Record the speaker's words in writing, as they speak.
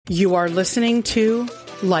You are listening to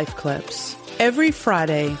Life Clips. Every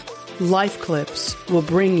Friday, Life Clips will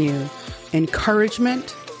bring you encouragement,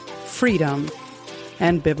 freedom,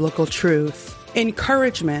 and biblical truth.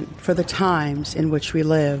 Encouragement for the times in which we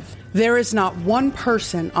live. There is not one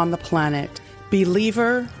person on the planet,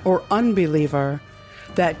 believer or unbeliever,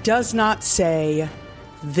 that does not say,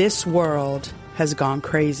 this world has gone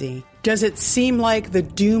crazy. Does it seem like the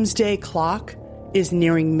doomsday clock is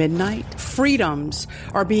nearing midnight? Freedoms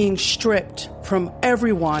are being stripped from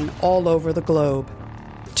everyone all over the globe.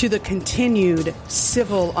 To the continued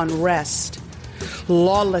civil unrest,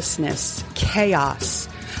 lawlessness, chaos,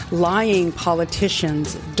 lying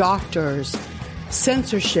politicians, doctors,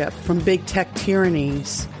 censorship from big tech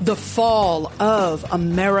tyrannies, the fall of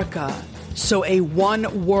America so a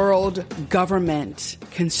one world government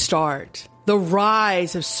can start, the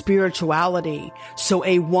rise of spirituality so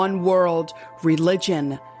a one world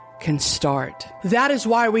religion can start. That is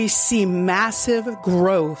why we see massive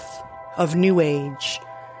growth of New Age,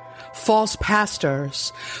 false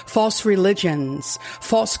pastors, false religions,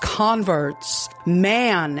 false converts.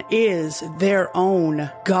 Man is their own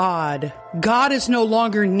God. God is no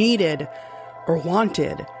longer needed or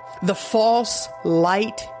wanted. The false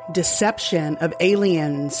light deception of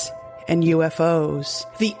aliens and UFOs.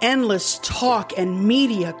 The endless talk and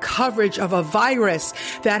media coverage of a virus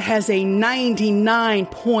that has a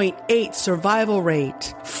 99.8 survival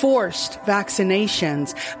rate. Forced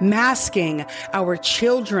vaccinations, masking our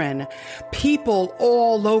children. People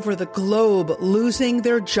all over the globe losing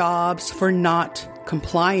their jobs for not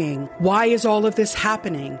complying. Why is all of this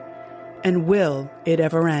happening? And will it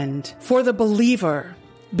ever end? For the believer,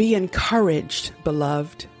 be encouraged,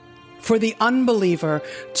 beloved. For the unbeliever,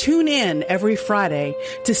 tune in every Friday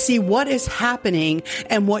to see what is happening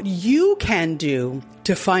and what you can do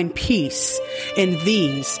to find peace in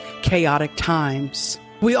these chaotic times.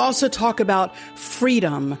 We also talk about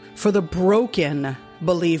freedom for the broken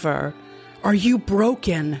believer. Are you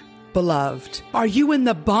broken, beloved? Are you in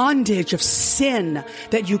the bondage of sin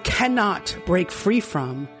that you cannot break free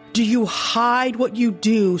from? Do you hide what you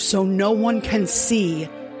do so no one can see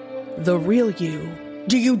the real you?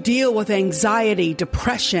 Do you deal with anxiety,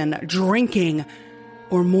 depression, drinking,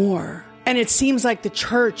 or more? And it seems like the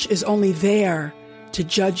church is only there to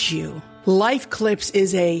judge you. Life Clips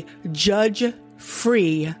is a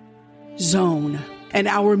judge-free zone. And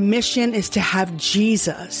our mission is to have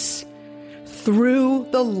Jesus, through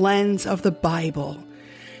the lens of the Bible,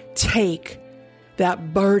 take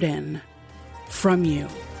that burden from you.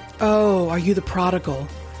 Oh, are you the prodigal?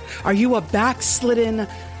 Are you a backslidden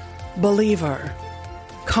believer?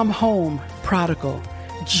 Come home, prodigal.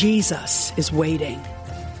 Jesus is waiting.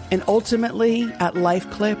 And ultimately, at Life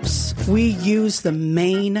Clips, we use the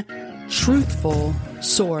main truthful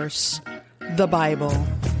source, the Bible.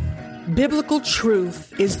 Biblical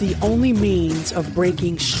truth is the only means of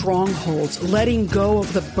breaking strongholds, letting go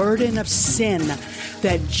of the burden of sin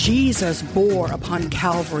that Jesus bore upon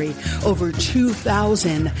Calvary over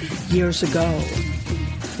 2,000 years ago.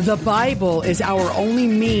 The Bible is our only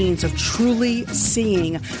means of truly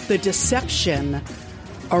seeing the deception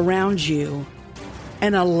around you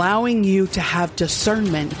and allowing you to have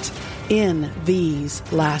discernment in these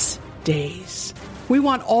last days. We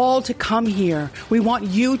want all to come here. We want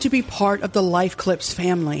you to be part of the Life Clips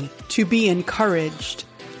family, to be encouraged,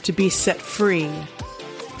 to be set free.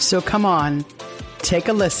 So come on, take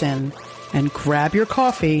a listen and grab your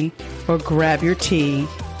coffee or grab your tea.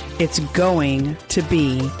 It's going to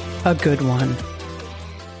be a good one.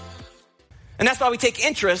 And that's why we take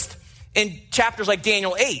interest in chapters like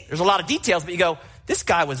Daniel 8. There's a lot of details, but you go, this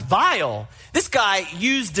guy was vile. This guy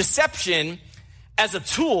used deception as a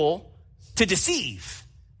tool to deceive.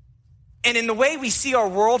 And in the way we see our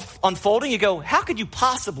world unfolding, you go, how could you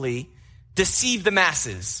possibly deceive the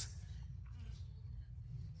masses?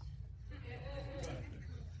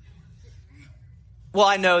 Well,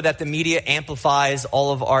 I know that the media amplifies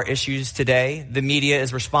all of our issues today. The media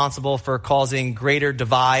is responsible for causing greater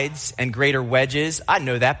divides and greater wedges. I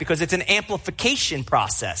know that because it's an amplification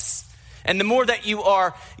process. And the more that you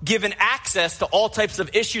are given access to all types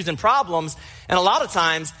of issues and problems, and a lot of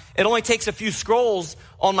times it only takes a few scrolls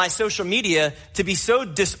on my social media to be so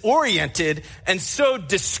disoriented and so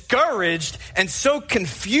discouraged and so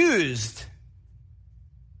confused.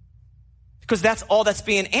 Because that's all that's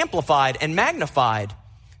being amplified and magnified.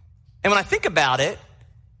 And when I think about it,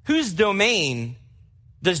 whose domain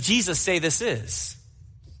does Jesus say this is?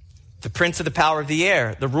 The prince of the power of the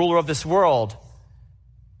air, the ruler of this world.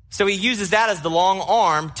 So he uses that as the long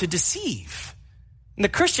arm to deceive. And the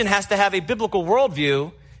Christian has to have a biblical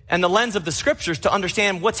worldview and the lens of the scriptures to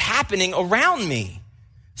understand what's happening around me.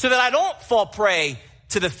 so that I don't fall prey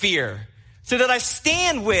to the fear, so that I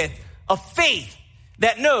stand with a faith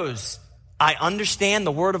that knows I understand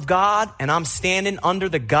the word of God and I'm standing under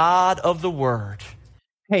the God of the word.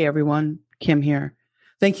 Hey everyone, Kim here.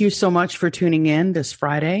 Thank you so much for tuning in this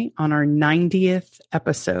Friday on our 90th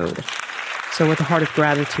episode. So with a heart of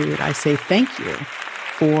gratitude, I say thank you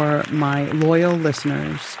for my loyal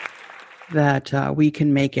listeners that we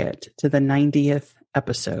can make it to the 90th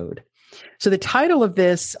episode. So the title of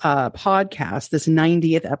this podcast, this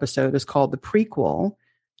 90th episode, is called The Prequel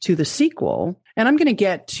to the Sequel. And I'm going to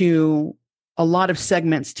get to a lot of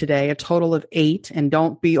segments today, a total of 8, and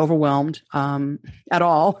don't be overwhelmed at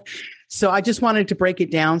all. So I just wanted to break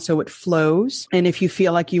it down so it flows. And if you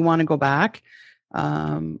feel like you want to go back,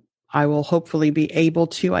 I will hopefully be able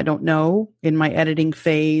to, I don't know, in my editing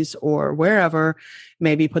phase or wherever,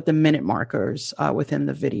 maybe put the minute markers within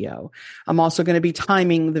the video. I'm also going to be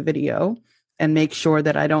timing the video and make sure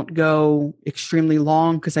that I don't go extremely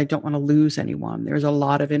long because I don't want to lose anyone. There's a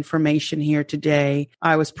lot of information here today.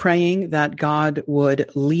 I was praying that God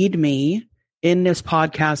would lead me in this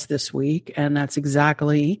podcast this week, and that's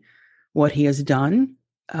exactly what he has done.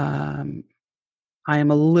 I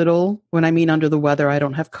am a little, when I mean under the weather, I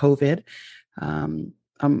don't have COVID.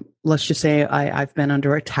 Let's just say I've been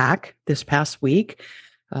under attack this past week.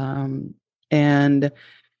 And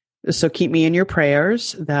so keep me in your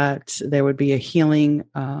prayers that there would be a healing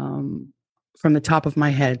from the top of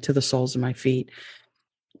my head to the soles of my feet.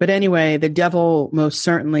 But anyway, the devil most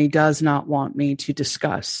certainly does not want me to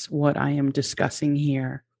discuss what I am discussing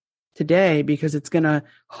here today, because it's going to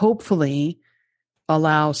hopefully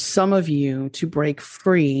allow some of you to break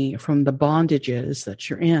free from the bondages that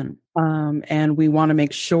you're in. And we want to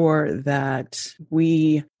make sure that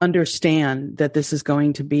we understand that this is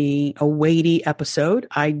going to be a weighty episode.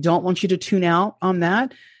 I don't want you to tune out on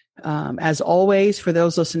that. As always, for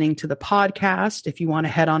those listening to the podcast, if you want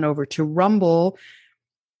to head on over to Rumble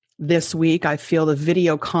this week, I feel the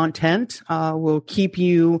video content will keep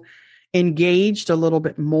you engaged a little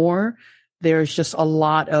bit more. There's just a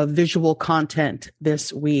lot of visual content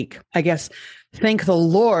this week. I guess, thank the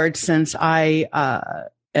Lord, since I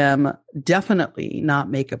am definitely not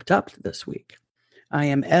makeuped up this week. I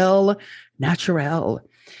am El Natural.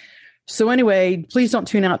 So anyway, please don't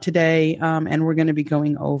tune out today. And we're going to be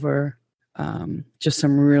going over just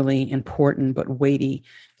some really important but weighty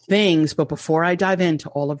things. But before I dive into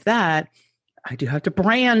all of that, I do have to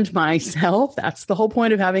brand myself. That's the whole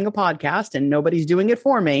point of having a podcast, and nobody's doing it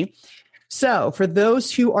for me. So for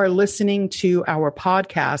those who are listening to our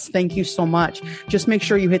podcast, thank you so much. Just make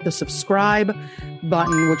sure you hit the subscribe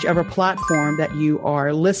button, whichever platform that you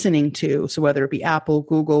are listening to. So whether it be Apple,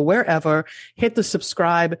 Google, wherever, hit the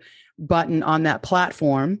subscribe button on that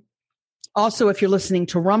platform. Also, if you're listening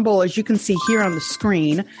to Rumble, as you can see here on the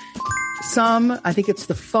screen, I think it's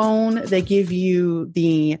the phone, they give you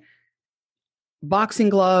the boxing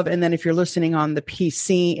glove. And then if you're listening on the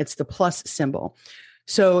PC, it's the plus symbol.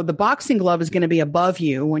 So the boxing glove is going to be above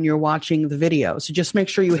you when you're watching the video. So just make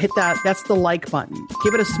sure you hit that. That's the like button.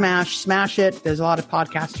 Give it a smash it. There's a lot of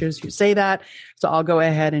podcasters who say that. So I'll go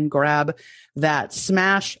ahead and grab that.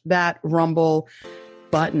 Smash that Rumble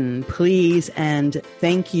button, please. And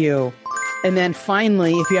thank you. And then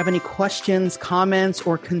finally, if you have any questions, comments,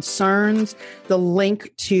 or concerns, the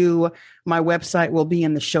link to my website will be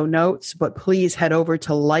in the show notes, but please head over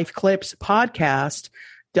to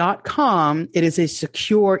lifeclipspodcast.com. It is a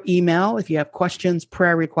secure email. If you have questions,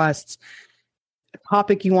 prayer requests, a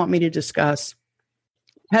topic you want me to discuss,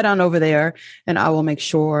 head on over there and I will make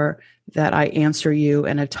sure that I answer you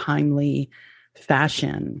in a timely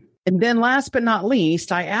fashion. And then last but not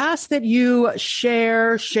least, I ask that you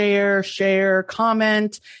share,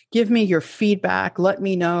 comment, give me your feedback. Let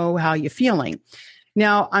me know how you're feeling.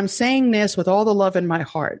 Now, I'm saying this with all the love in my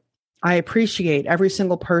heart. I appreciate every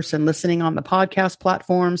single person listening on the podcast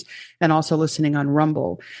platforms and also listening on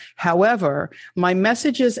Rumble. However, my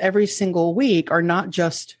messages every single week are not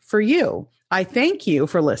just for you. I thank you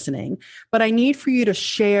for listening, but I need for you to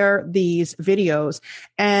share these videos.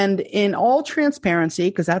 And in all transparency,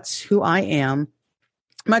 because that's who I am,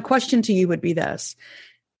 my question to you would be this.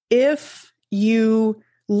 If you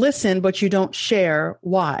listen, but you don't share,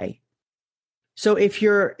 why? So if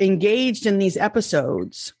you're engaged in these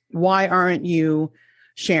episodes, why aren't you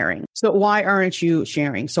sharing? So why aren't you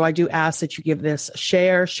sharing? So I do ask that you give this a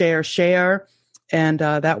share. And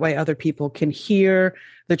that way other people can hear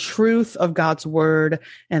the truth of God's word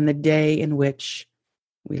and the day in which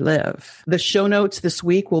we live. The show notes this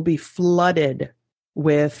week will be flooded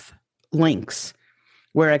with links.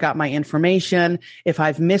 where I got my information. If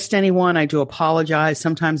I've missed anyone, I do apologize.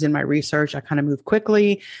 Sometimes in my research, I kind of move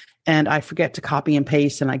quickly and I forget to copy and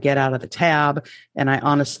paste and I get out of the tab and I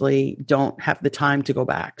honestly don't have the time to go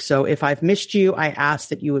back. So if I've missed you, I ask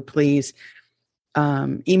that you would please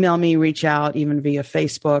email me, reach out, even via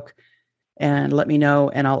Facebook, and let me know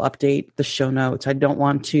and I'll update the show notes. I don't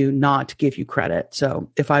want to not give you credit. So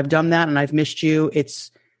if I've done that and I've missed you,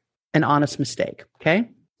 it's an honest mistake. Okay.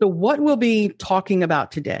 So what we'll be talking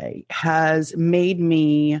about today has made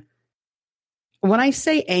me, when I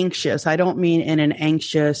say anxious, I don't mean in an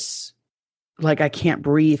anxious, like I can't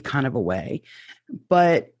breathe kind of a way,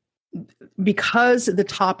 but because the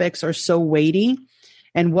topics are so weighty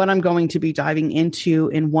and what I'm going to be diving into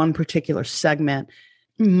in one particular segment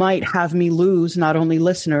might have me lose not only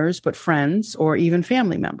listeners, but friends or even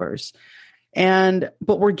family members.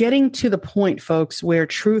 But we're getting to the point, folks, where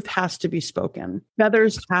truth has to be spoken.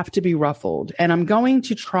 Feathers have to be ruffled. And I'm going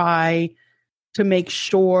to try to make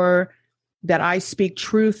sure that I speak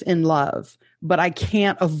truth in love, but I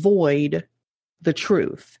can't avoid the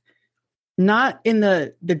truth. Not in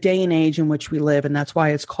the day and age in which we live. And that's why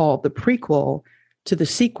it's called the prequel to the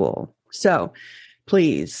sequel. So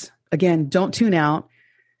please, again, don't tune out.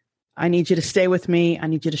 I need you to stay with me. I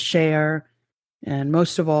need you to share. And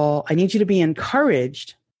most of all, I need you to be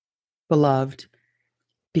encouraged, beloved,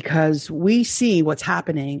 because we see what's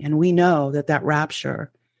happening and we know that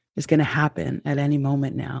rapture is going to happen at any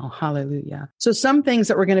moment now. Hallelujah. So some things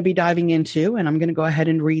that we're going to be diving into, and I'm going to go ahead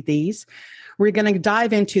and read these. We're going to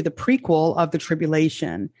dive into the prequel of the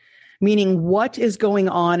tribulation, meaning what is going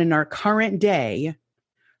on in our current day,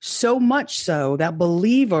 so much so that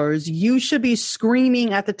believers, you should be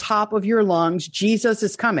screaming at the top of your lungs, Jesus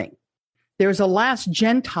is coming. There's a last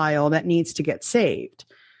Gentile that needs to get saved.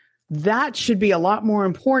 That should be a lot more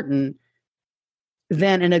important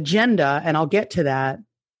than an agenda, and I'll get to that,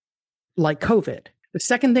 like COVID. The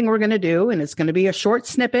second thing we're going to do, and it's going to be a short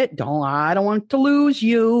snippet. I don't want to lose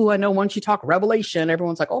you. I know once you talk Revelation,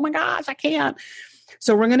 everyone's like, oh my gosh, I can't.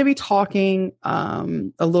 So we're going to be talking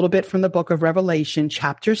a little bit from the book of Revelation,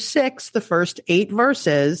 chapter 6, the first 8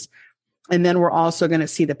 verses. And then we're also going to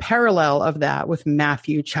see the parallel of that with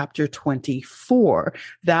Matthew chapter 24.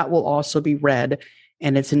 That will also be read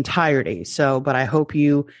in its entirety. So, but I hope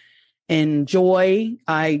you enjoy.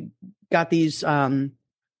 I got these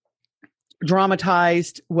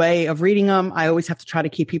dramatized way of reading them. I always have to try to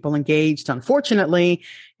keep people engaged. Unfortunately,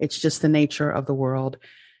 it's just the nature of the world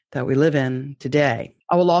that we live in today.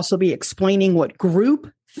 I will also be explaining what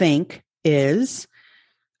groupthink is.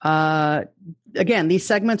 Again, these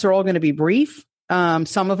segments are all going to be brief.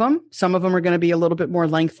 Some of them are going to be a little bit more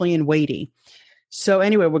lengthy and weighty. So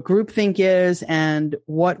anyway, what groupthink is and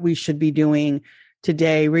what we should be doing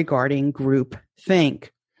today regarding groupthink.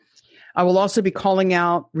 I will also be calling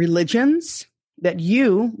out religions that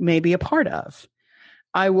you may be a part of.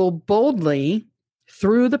 I will boldly,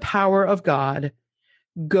 through the power of God,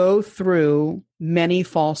 go through many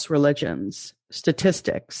false religions,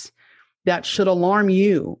 statistics that should alarm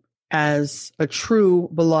you as a true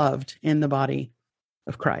beloved in the body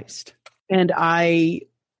of Christ. And I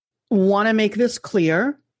want to make this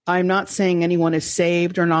clear. I'm not saying anyone is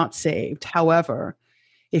saved or not saved. However,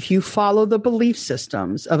 if you follow the belief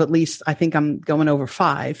systems of at least, I think I'm going over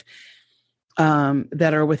 5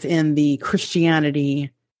 that are within the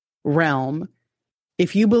Christianity realm,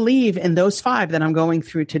 if you believe in those 5 that I'm going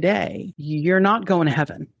through today, you're not going to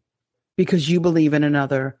heaven because you believe in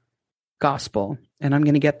another gospel. And I'm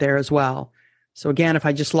going to get there as well. So again, if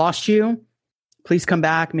I just lost you, please come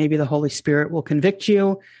back. Maybe the Holy Spirit will convict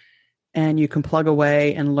you and you can plug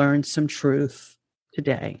away and learn some truth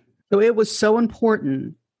today. So it was so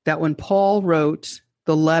important that when Paul wrote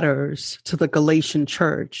the letters to the Galatian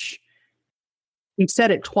church, he said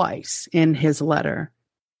it twice in his letter.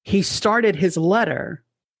 He started his letter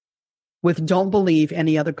with don't believe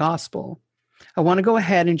any other gospel. I want to go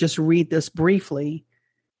ahead and just read this briefly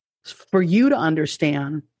for you to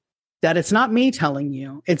understand that it's not me telling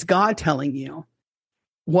you, it's God telling you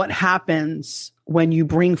what happens when you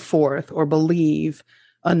bring forth or believe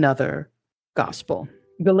another gospel.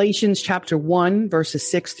 Galatians chapter 1, verses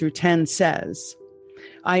 6 through 10 says,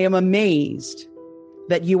 I am amazed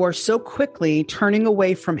that you are so quickly turning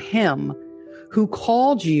away from him who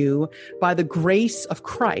called you by the grace of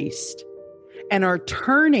Christ and are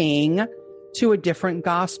turning to a different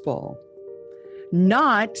gospel.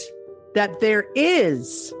 Not that there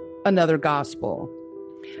is another gospel,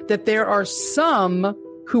 that there are some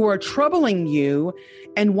who are troubling you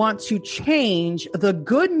and want to change the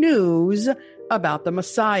good news about the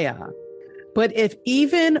Messiah. But if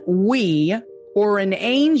even we or an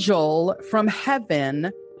angel from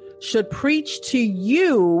heaven should preach to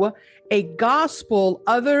you a gospel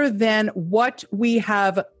other than what we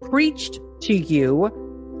have preached to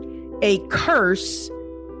you, a curse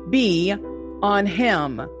be on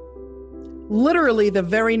him. Literally, the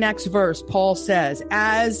very next verse, Paul says,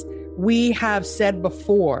 as we have said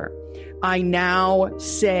before, I now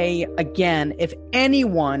say again, if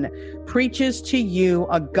anyone preaches to you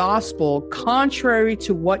a gospel contrary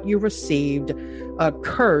to what you received, a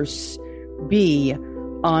curse be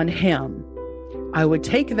on him. I would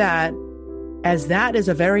take that as that is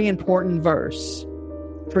a very important verse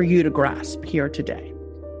for you to grasp here today.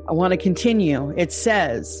 I want to continue. It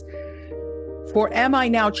says, for am I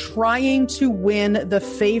now trying to win the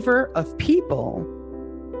favor of people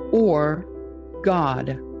or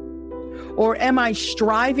God? Or am I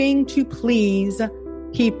striving to please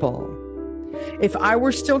people? If I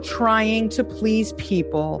were still trying to please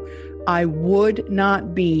people, I would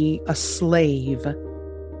not be a slave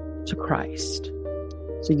to Christ.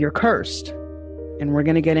 So you're cursed. And we're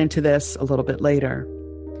going to get into this a little bit later.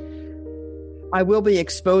 I will be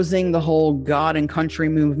exposing the whole God and country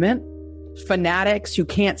movement. Fanatics who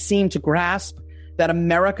can't seem to grasp that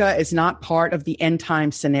America is not part of the end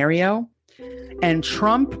time scenario. And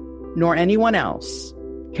Trump nor anyone else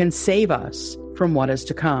can save us from what is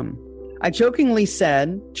to come. I jokingly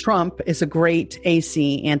said Trump is a great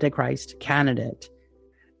AC Antichrist candidate.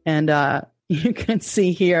 And you can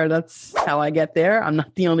see here, that's how I get there. I'm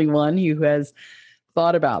not the only one who has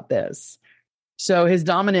thought about this. So his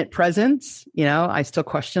dominant presence, I still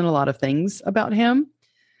question a lot of things about him.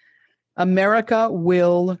 America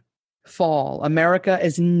will fall. America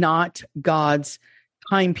is not God's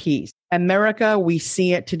timepiece. America, we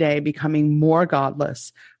see it today becoming more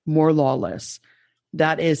godless, more lawless.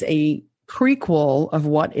 That is a prequel of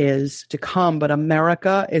what is to come, but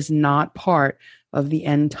America is not part of the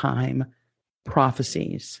end time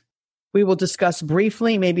prophecies. We will discuss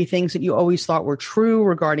briefly maybe things that you always thought were true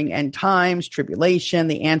regarding end times, tribulation,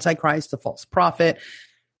 the Antichrist, the false prophet,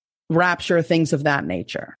 rapture, things of that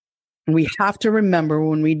nature. And we have to remember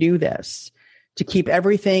when we do this to keep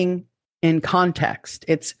everything in context.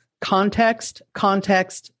 It's context,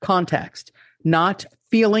 context, context, not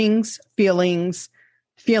feelings.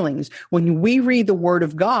 When we read the word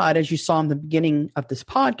of God, as you saw in the beginning of this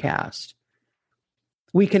podcast,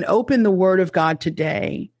 we can open the word of God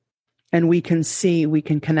today and we can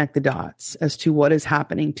connect the dots as to what is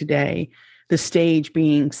happening today, the stage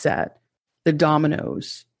being set, the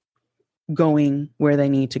dominoes going where they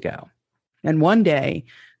need to go. And one day,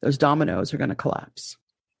 those dominoes are going to collapse.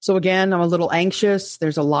 So again, I'm a little anxious.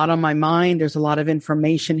 There's a lot on my mind. There's a lot of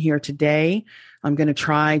information here today. I'm going to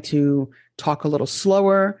try to talk a little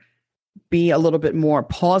slower, be a little bit more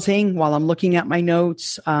pausing while I'm looking at my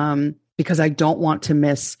notes, because I don't want to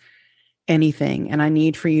miss anything. And I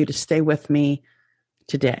need for you to stay with me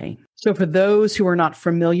today. So for those who are not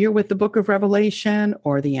familiar with the book of Revelation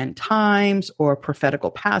or the end times or prophetical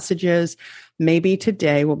passages, maybe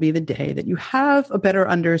today will be the day that you have a better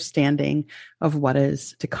understanding of what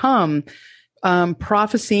is to come.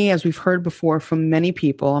 Prophecy, as we've heard before from many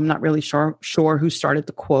people, I'm not really sure who started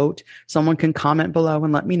the quote. Someone can comment below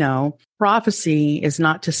and let me know. Prophecy is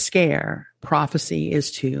not to scare. Prophecy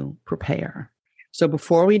is to prepare. So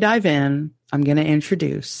before we dive in, I'm going to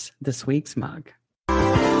introduce this week's mug.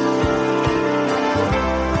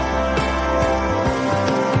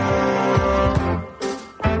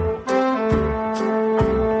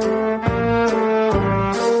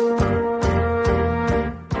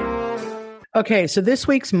 Okay, so this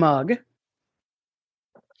week's mug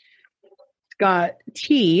got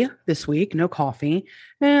tea this week, no coffee,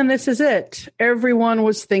 and this is it. Everyone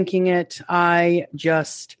was thinking it. I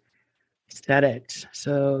just said it.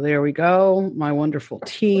 So there we go, my wonderful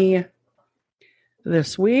tea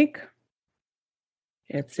this week.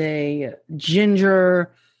 It's a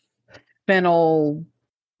ginger, fennel,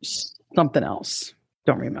 something else.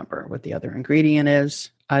 Don't remember what the other ingredient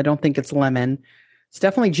is. I don't think it's lemon. It's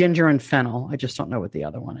definitely ginger and fennel. I just don't know what the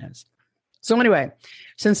other one is. So anyway,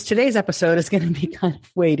 since today's episode is going to be kind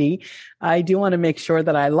of weighty, I do want to make sure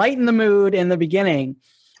that I lighten the mood in the beginning.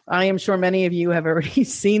 I am sure many of you have already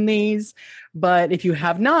seen these, but if you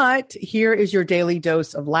have not, here is your daily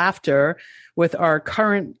dose of laughter with our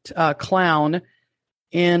current clown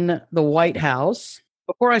in the White House.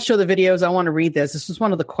 Before I show the videos, I want to read this. This is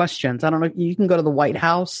one of the questions. I don't know. You can go to the White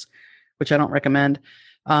House, which I don't recommend,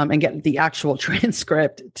 and get the actual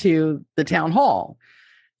transcript to the town hall.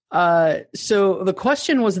 So the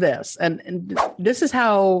question was this, and this is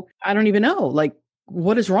how, I don't even know, like,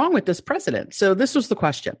 what is wrong with this president? So this was the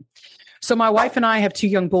question. So my wife and I have 2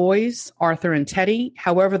 young boys, Arthur and Teddy.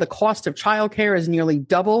 However, the cost of childcare is nearly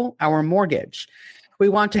double our mortgage. We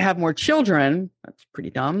want to have more children. That's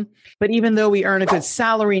pretty dumb. But even though we earn a good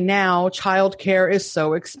salary now, childcare is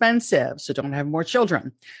so expensive. So don't have more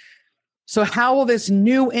children. So how will this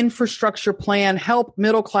new infrastructure plan help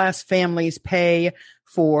middle-class families pay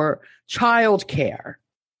for childcare?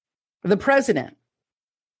 The president,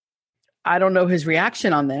 I don't know his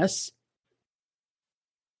reaction on this.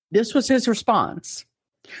 This was his response.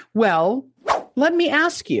 Well, let me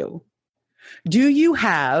ask you, do you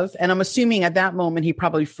have, and I'm assuming at that moment he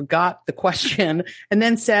probably forgot the question and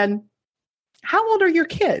then said, how old are your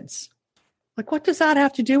kids? Like, what does that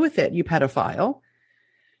have to do with it, you pedophile?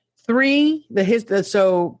 3,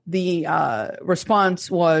 the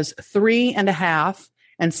response was 3.5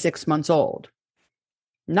 and 6 months old.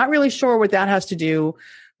 Not really sure what that has to do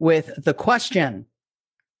with the question.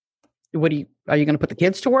 Are you going to put the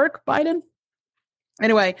kids to work, Biden?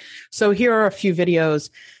 Anyway, so here are a few videos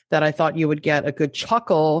that I thought you would get a good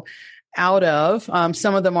chuckle out of.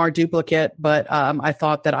 Some of them are duplicate, but I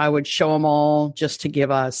thought that I would show them all just to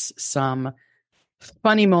give us some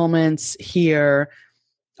funny moments here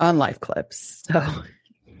on Life Clips. So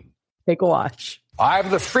take a watch. I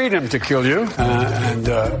have the freedom to kill you, and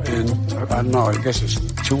I don't know, I guess it's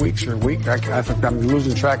 2 weeks or a week. I think I'm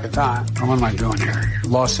losing track of time. What am I doing here?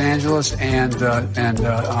 Los Angeles and don't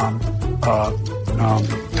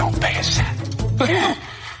pay a cent.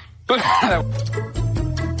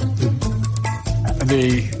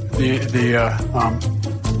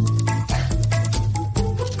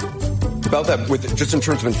 About that, with just in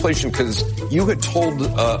terms of inflation, because you had told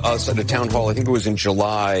us at a town hall, I think it was in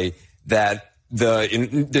July, that you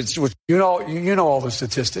know all the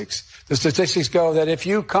statistics. The statistics go that if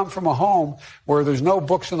you come from a home where there's no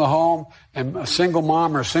books in the home and a single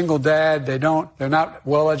mom or a single dad, they're not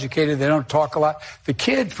well educated, they don't talk a lot. The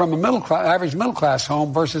kid from a average middle class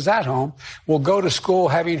home versus that home will go to school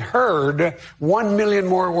having heard 1 million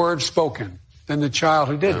more words spoken than the child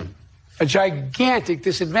who didn't. Yeah. A gigantic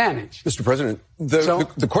disadvantage. Mr. President,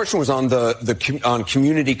 the question was on on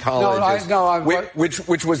community colleges,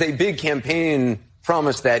 which was a big campaign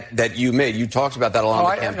promise that you made. You talked about that along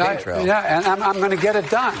the campaign trail. Yeah, and I'm going to get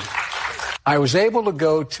it done. I was able to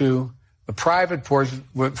go to the private portion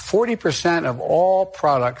with 40% of all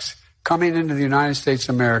products coming into the United States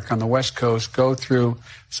of America on the West Coast go through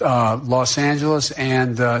Los Angeles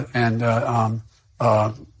and what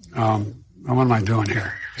am I doing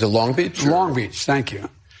here? Is it Long Beach? Long Beach, thank you.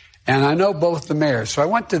 And I know both the mayors. So I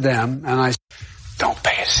went to them and I said, don't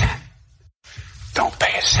pay a cent. Don't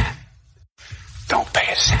pay a cent. Don't pay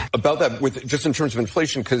a cent. About that, with just in terms of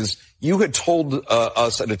inflation, because you had told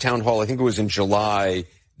us at a town hall, I think it was in July,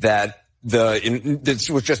 that this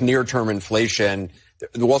was just near-term inflation.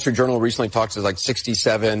 The Wall Street Journal recently talked to like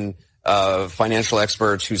 67 financial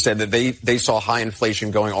experts who said that they saw high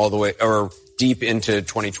inflation going all the way or deep into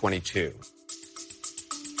 2022.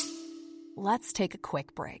 Let's take a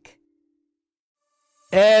quick break.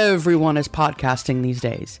 Everyone is podcasting these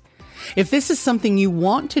days. If this is something you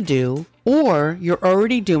want to do, or you're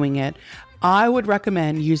already doing it, I would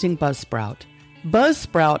recommend using Buzzsprout.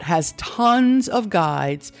 Buzzsprout has tons of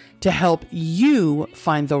guides to help you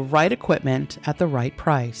find the right equipment at the right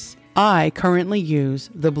price. I currently use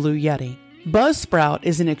the Blue Yeti. Buzzsprout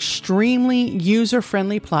is an extremely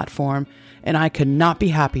user-friendly platform, and I could not be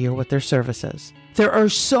happier with their services. There are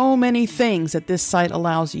so many things that this site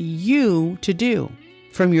allows you to do.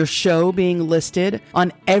 From your show being listed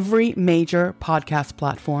on every major podcast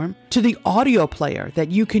platform, to the audio player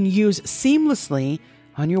that you can use seamlessly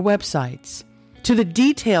on your websites, to the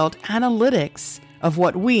detailed analytics of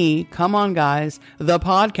what we, come on guys, the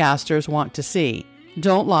podcasters want to see.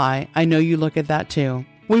 Don't lie, I know you look at that too.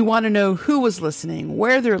 We want to know who is listening,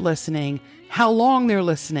 where they're listening, how long they're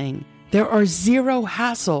listening. There are zero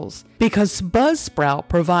hassles because Buzzsprout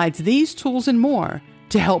provides these tools and more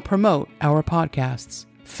to help promote our podcasts.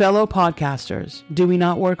 Fellow podcasters, do we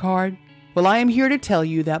not work hard? Well, I am here to tell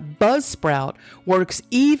you that Buzzsprout works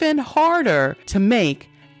even harder to make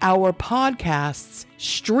our podcasts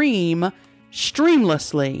stream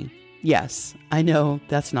streamlessly. Yes, I know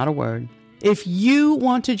that's not a word. If you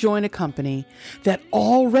want to join a company that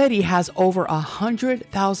already has over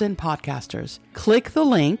 100,000 podcasters, click the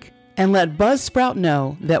link and let Buzzsprout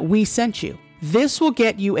know that we sent you. This will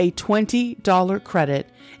get you a $20 credit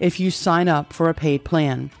if you sign up for a paid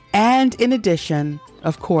plan. And in addition,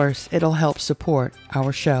 of course, it'll help support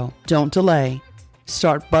our show. Don't delay.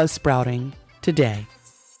 Start Buzzsprouting today.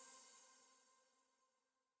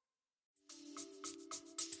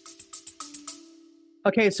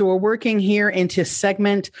 Okay, so we're working here into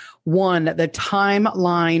segment 1, the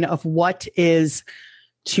timeline of what is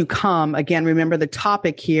to come. Again, remember the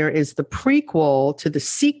topic here is the prequel to the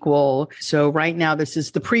sequel. So right now, this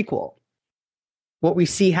is the prequel. What we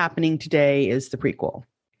see happening today is the prequel.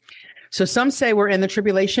 So some say we're in the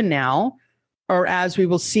tribulation now, or as we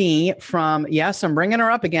will see from, yes, I'm bringing her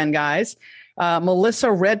up again, guys,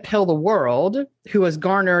 Melissa Red Pill the World, who has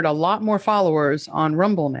garnered a lot more followers on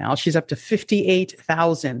Rumble now. She's up to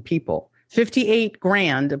 58,000 people. 58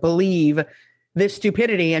 grand believe this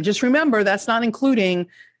stupidity. And just remember, that's not including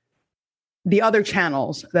the other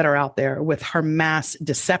channels that are out there with her mass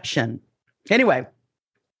deception. Anyway,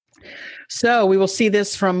 so we will see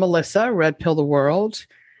this from Melissa Red Pill the World,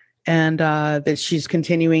 and that she's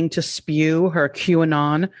continuing to spew her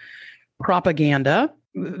QAnon propaganda.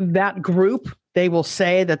 That group, they will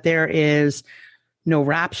say that there is no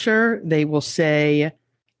rapture. They will say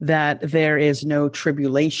that there is no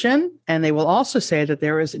tribulation. And they will also say that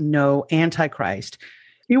there is no Antichrist.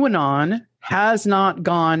 QAnon has not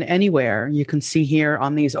gone anywhere. You can see here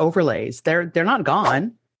on these overlays. They're not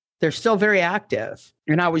gone. They're still very active.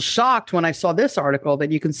 And I was shocked when I saw this article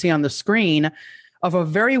that you can see on the screen of a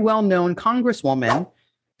very well-known congresswoman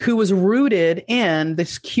who was rooted in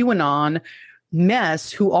this QAnon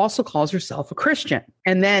mess, who also calls herself a Christian.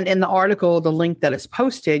 And then in the article, the link that is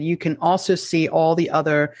posted, you can also see all the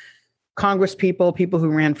other Congress people who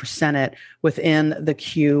ran for Senate within the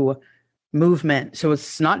Q movement. So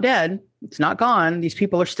it's not dead. It's not gone. These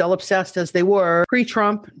people are still obsessed as they were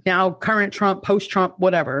pre-Trump, now current Trump, post-Trump,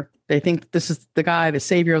 whatever. They think this is the guy, the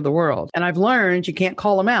savior of the world. And I've learned you can't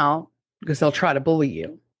call them out because they'll try to bully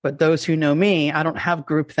you. But those who know me, I don't have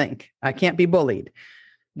groupthink. I can't be bullied.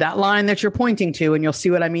 That line that you're pointing to, and you'll see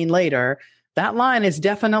what I mean later, that line is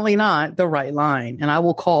definitely not the right line. And I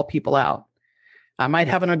will call people out. I might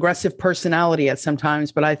have an aggressive personality at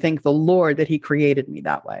sometimes, but I thank the Lord that he created me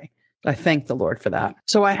that way. I thank the Lord for that.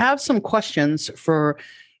 So I have some questions for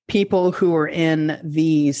people who are in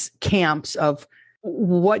these camps of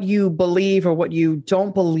what you believe or what you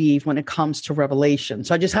don't believe when it comes to Revelation.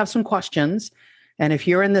 So I just have some questions. And if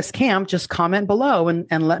you're in this camp, just comment below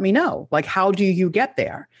and let me know. Like, how do you get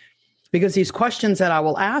there? Because these questions that I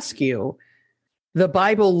will ask you, the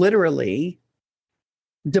Bible literally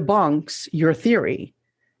debunks your theory.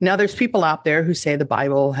 Now, there's people out there who say the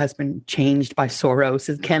Bible has been changed by Soros.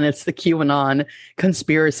 Again, it's the QAnon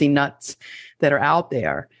conspiracy nuts that are out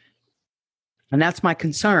there. And that's my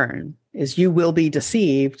concern, is you will be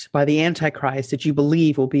deceived by the Antichrist that you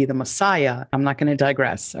believe will be the Messiah. I'm not going to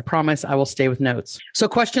digress. I promise I will stay with notes. So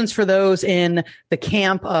questions for those in the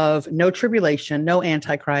camp of no tribulation, no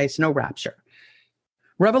Antichrist, no rapture.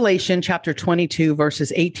 Revelation chapter 22,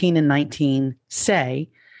 verses 18 and 19 say,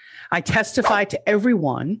 I testify to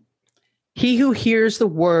everyone, he who hears the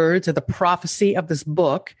words of the prophecy of this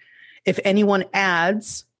book, if anyone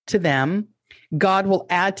adds to them, God will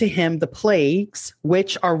add to him the plagues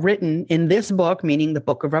which are written in this book, meaning the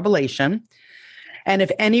book of Revelation. And if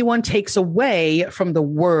anyone takes away from the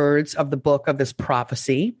words of the book of this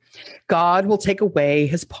prophecy, God will take away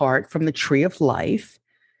his part from the tree of life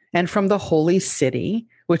and from the holy city,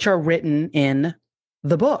 which are written in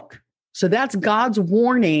the book. So that's God's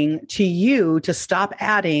warning to you to stop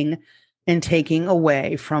adding and taking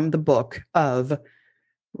away from the book of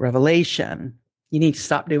Revelation. You need to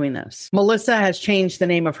stop doing this. Melissa has changed the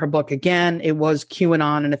name of her book again. It was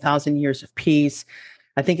QAnon and 1,000 Years of Peace.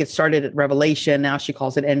 I think it started at Revelation. Now she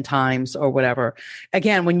calls it End Times or whatever.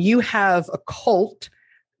 Again, when you have a cult,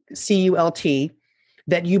 C-U-L-T,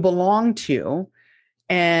 that you belong to,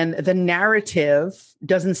 and the narrative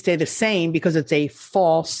doesn't stay the same because it's a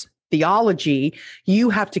false theology, you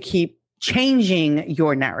have to keep changing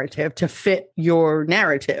your narrative to fit your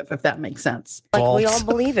narrative, if that makes sense. Like, we all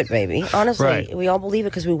believe it, baby. Honestly, Right. We all believe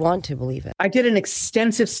it because we want to believe it. I did an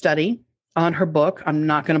extensive study on her book. I'm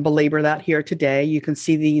not going to belabor that here today. You can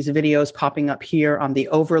see these videos popping up here on the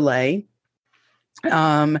overlay.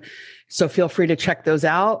 So feel free to check those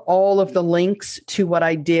out. All of the links to what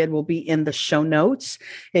I did will be in the show notes.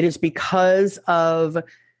 It is because of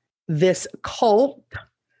this cult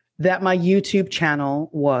that my YouTube channel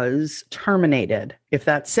was terminated. If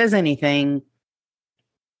that says anything,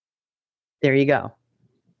 there you go.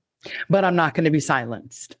 But I'm not going to be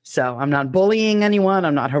silenced. So I'm not bullying anyone.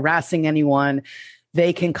 I'm not harassing anyone.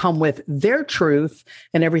 They can come with their truth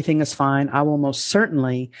and everything is fine. I will most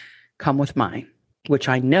certainly come with mine, which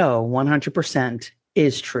I know 100%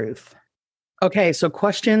 is truth. Okay, so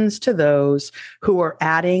questions to those who are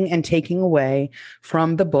adding and taking away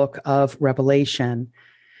from the book of Revelation.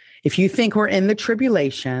 If you think we're in the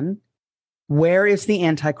tribulation, Where is the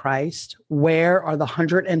Antichrist? Where are the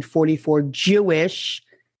 144 Jewish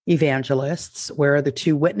evangelists? Where are the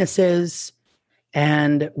 2 witnesses?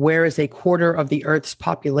 And where is a quarter of the earth's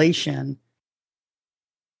population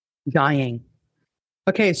dying?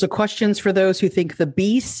 Okay, so questions for those who think the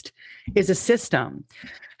beast is a system.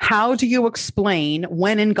 How do you explain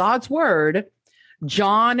when in God's word,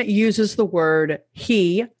 John uses the word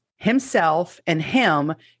he, himself, and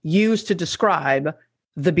him used to describe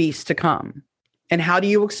the beast to come? And how do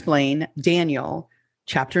you explain Daniel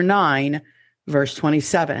chapter 9, verse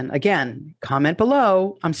 27? Again, comment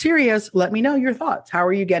below. I'm serious. Let me know your thoughts. How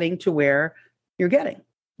are you getting to where you're getting?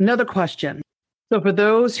 Another question. So for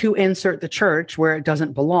those who insert the church where it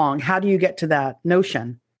doesn't belong, how do you get to that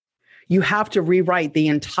notion? You have to rewrite the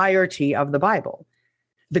entirety of the Bible.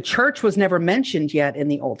 The church was never mentioned yet in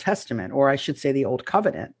the Old Testament, or I should say the Old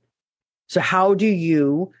Covenant. So how do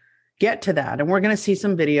you get to that? And we're going to see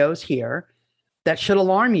some videos here that should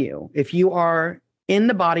alarm you. If you are in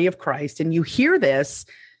the body of Christ and you hear this,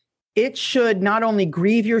 it should not only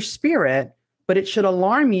grieve your spirit, but it should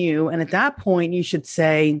alarm you. And at that point, you should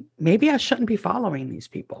say, maybe I shouldn't be following these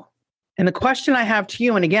people. And the question I have to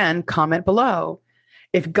you, and again, comment below,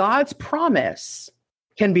 if God's promise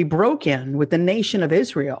can be broken with the nation of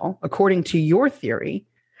Israel, according to your theory,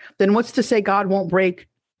 then what's to say God won't break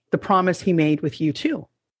the promise he made with you too?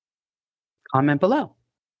 Comment below.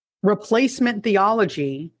 Replacement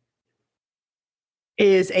theology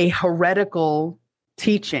is a heretical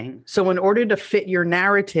teaching. So in order to fit your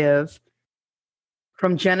narrative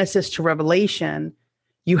from Genesis to Revelation,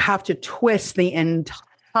 you have to twist the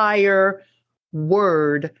entire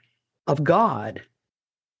word of God.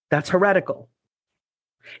 That's heretical.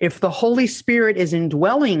 If the Holy Spirit is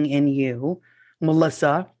indwelling in you,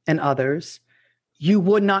 Melissa and others, you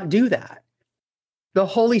would not do that. The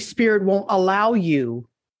Holy Spirit won't allow you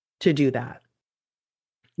to do that.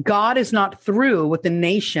 God is not through with the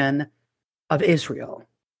nation of Israel.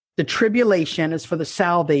 The tribulation is for the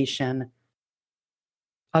salvation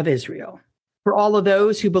of Israel. For all of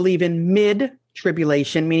those who believe in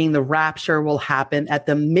mid-tribulation, meaning the rapture will happen at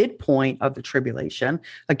the midpoint of the tribulation,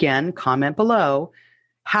 again, comment below.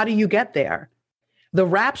 How do you get there? The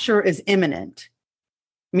rapture is imminent,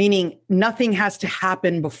 meaning nothing has to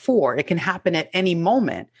happen before. It can happen at any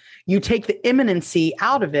moment. You take the imminency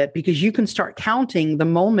out of it because you can start counting the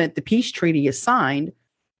moment the peace treaty is signed,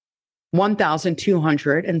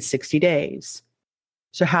 1,260 days.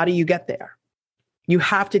 So how do you get there? You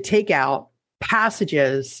have to take out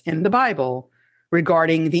passages in the Bible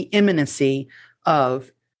regarding the imminency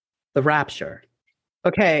of the rapture.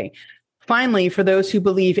 Okay. Finally, for those who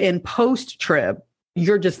believe in post-trib,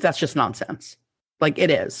 that's just nonsense. Like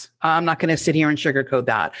it is. I'm not going to sit here and sugarcoat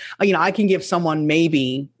that. I can give someone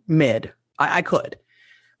maybe mid. I could,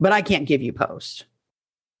 but I can't give you post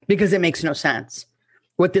because it makes no sense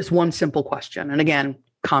with this one simple question. And again,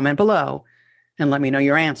 comment below and let me know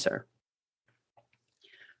your answer.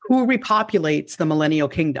 Who repopulates the millennial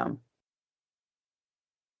kingdom?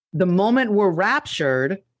 The moment we're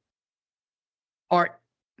raptured, our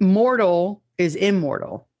mortal is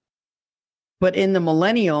immortal. But in the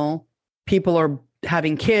millennial, people are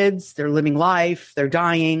having kids, they're living life, they're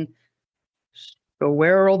dying. So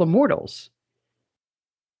where are all the mortals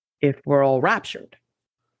if we're all raptured?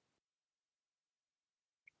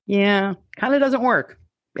 Yeah, kind of doesn't work.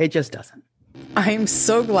 It just doesn't. I'm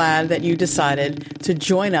so glad that you decided to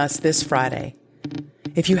join us this Friday.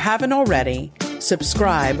 If you haven't already,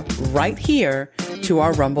 subscribe right here to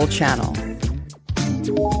our Rumble channel.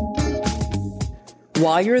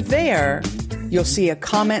 While you're there, you'll see a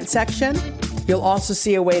comment section. You'll also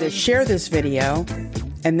see a way to share this video.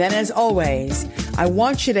 And then as always, I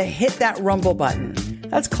want you to hit that Rumble button.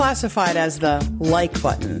 That's classified as the like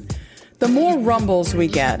button. The more rumbles we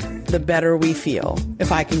get, the better we feel,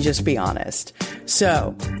 if I can just be honest.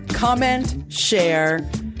 So comment, share,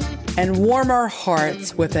 and warm our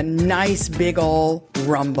hearts with a nice big ol'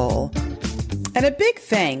 rumble. And a big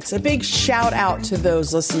thanks, a big shout out to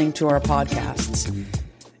those listening to our podcasts.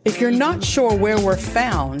 If you're not sure where we're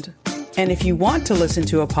found, and if you want to listen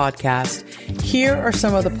to a podcast, here are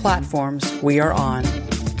some of the platforms we are on.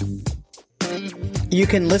 You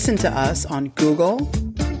can listen to us on Google,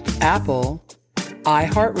 Apple,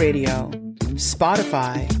 iHeartRadio,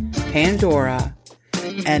 Spotify, Pandora,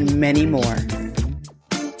 and many more.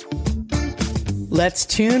 Let's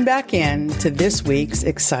tune back in to this week's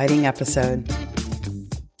exciting episode.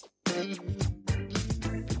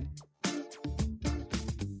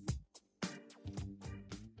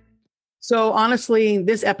 So honestly,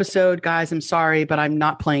 this episode, guys, I'm sorry, but I'm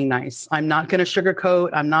not playing nice. I'm not going to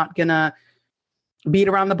sugarcoat. I'm not going to beat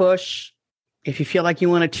around the bush. If you feel like you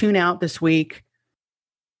want to tune out this week,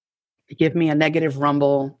 give me a negative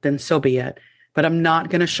rumble, then so be it. But I'm not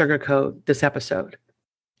going to sugarcoat this episode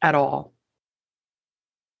at all.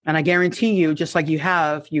 And I guarantee you, just like you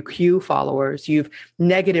Q followers, you've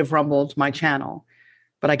negative rumbled my channel.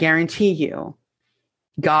 But I guarantee you,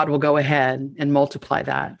 God will go ahead and multiply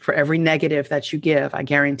that. For every negative that you give, I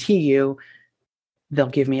guarantee you, they'll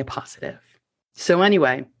give me a positive. So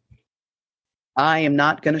anyway, I am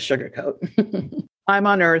not going to sugarcoat. I'm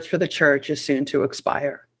on earth, for the church is soon to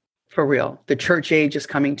expire. For real. The church age is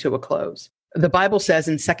coming to a close. The Bible says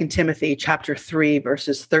in 2 Timothy chapter 3,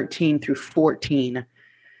 verses 13 through 14,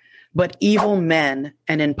 but evil men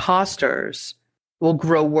and impostors will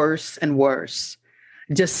grow worse and worse,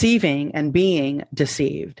 deceiving and being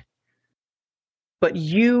deceived. But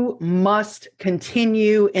you must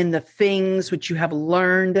continue in the things which you have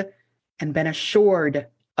learned and been assured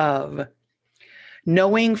of,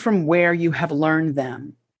 knowing from where you have learned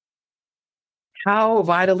them. How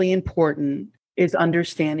vitally important is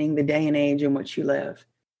understanding the day and age in which you live.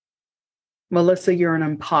 Melissa, you're an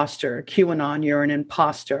imposter. QAnon, you're an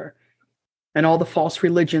imposter. And all the false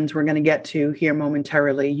religions we're going to get to here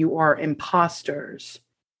momentarily, you are imposters.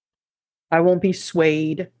 I won't be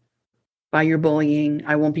swayed by your bullying.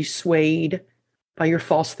 I won't be swayed by your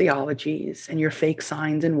false theologies and your fake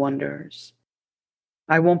signs and wonders.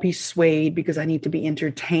 I won't be swayed because I need to be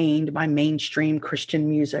entertained by mainstream Christian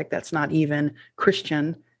music that's not even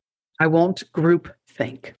Christian. I won't group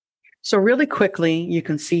think. So really quickly, you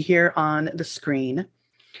can see here on the screen,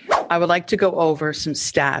 I would like to go over some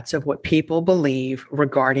stats of what people believe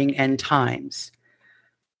regarding end times.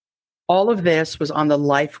 All of this was on the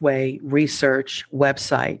Lifeway Research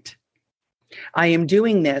website. I am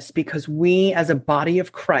doing this because we, as a body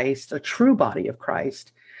of Christ, a true body of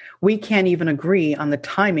Christ, we can't even agree on the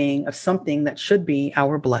timing of something that should be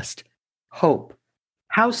our blessed hope.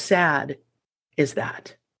 How sad is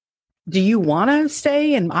that? Do you want to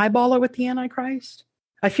stay and eyeball it with the Antichrist?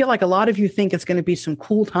 I feel like a lot of you think it's going to be some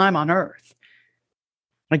cool time on earth.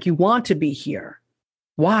 Like you want to be here.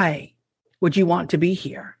 Why would you want to be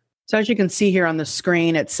here? So as you can see here on the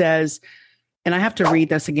screen, it says, and I have to read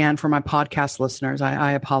this again for my podcast listeners.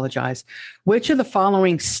 I apologize. Which of the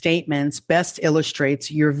following statements best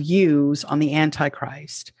illustrates your views on the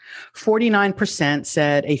Antichrist? 49%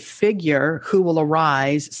 said a figure who will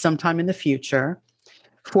arise sometime in the future.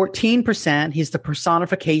 14%, he's the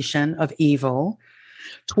personification of evil.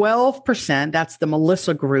 12%, that's the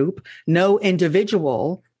Melissa group, no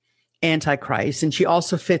individual Antichrist. And she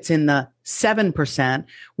also fits in the 7%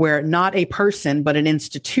 where not a person, but an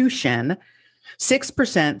institution.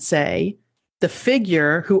 6% say the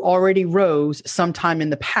figure who already rose sometime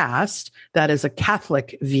in the past. That is a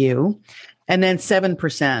Catholic view. And then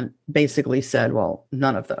 7% basically said, well,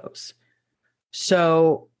 none of those.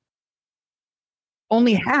 So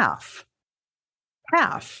only half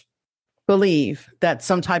believe that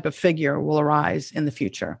some type of figure will arise in the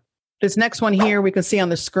future. This next one here, we can see on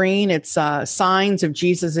the screen, it's signs of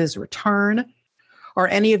Jesus's return, or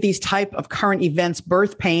any of these type of current events,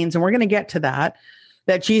 birth pains. And we're going to get to that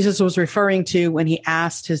Jesus was referring to when he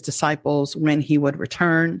asked his disciples when he would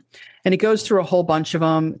return. And it goes through a whole bunch of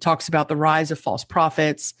them. It talks about the rise of false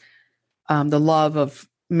prophets, the love of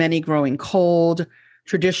many growing cold,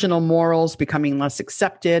 traditional morals becoming less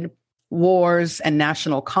accepted, wars and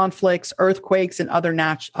national conflicts, earthquakes and other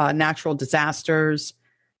natural disasters,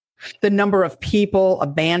 the number of people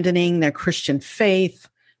abandoning their Christian faith,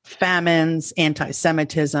 famines,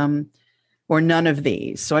 anti-Semitism, or none of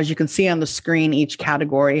these. So as you can see on the screen, each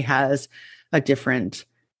category has a different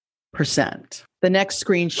percent. The next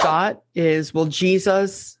screenshot is, will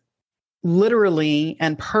Jesus literally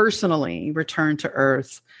and personally return to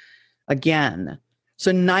earth again?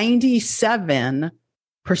 So 97%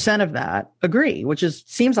 of that agree, which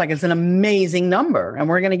seems like it's an amazing number. And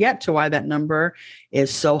we're going to get to why that number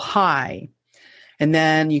is so high. And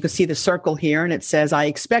then you can see the circle here, and it says, I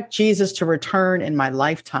expect Jesus to return in my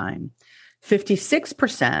lifetime.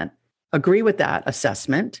 56% agree with that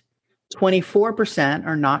assessment. 24%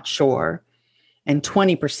 are not sure. And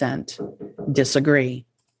 20% disagree.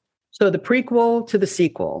 So the prequel to the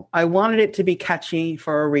sequel, I wanted it to be catchy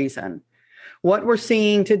for a reason. What we're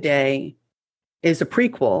seeing today is a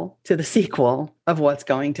prequel to the sequel of what's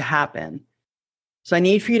going to happen. So I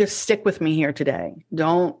need for you to stick with me here today.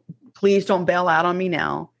 Please don't bail out on me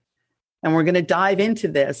now. And we're going to dive into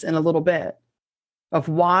this in a little bit of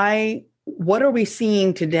what are we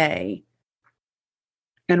seeing today?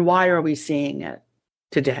 And why are we seeing it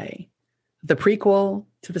today? The prequel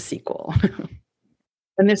to the sequel.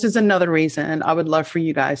 And this is another reason I would love for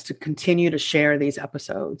you guys to continue to share these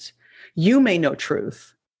episodes. You may know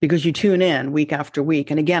truth because you tune in week after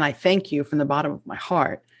week. And again, I thank you from the bottom of my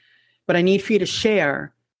heart. But I need for you to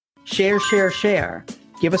share.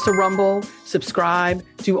 Give us a rumble, subscribe,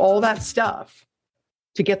 do all that stuff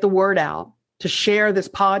to get the word out, to share this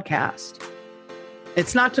podcast.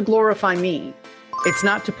 It's not to glorify me. It's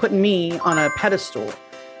not to put me on a pedestal.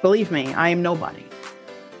 Believe me, I am nobody.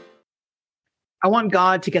 I want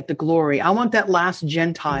God to get the glory. I want that last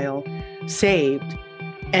Gentile saved.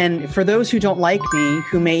 And for those who don't like me,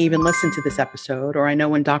 who may even listen to this episode, or I know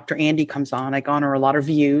when Dr. Andy comes on, I garner a lot of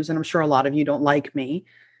views, and I'm sure a lot of you don't like me,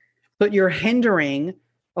 but you're hindering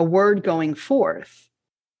a word going forth,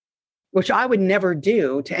 which I would never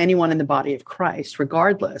do to anyone in the body of Christ,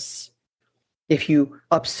 regardless if you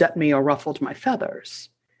upset me or ruffled my feathers.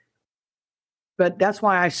 But that's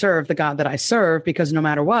why I serve the God that I serve, because no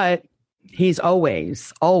matter what, he's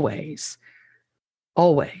always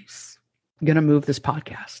going to move this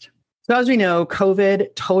podcast. So as we know,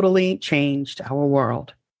 COVID totally changed our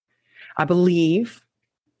world. I believe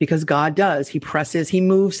because God does, he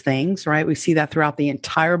moves things, right? We see that throughout the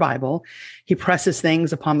entire Bible. He presses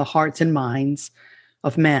things upon the hearts and minds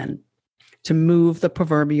of men to move the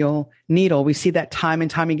proverbial needle. We see that time and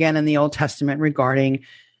time again in the Old Testament regarding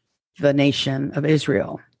the nation of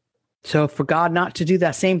Israel. So for God not to do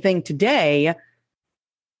that same thing today,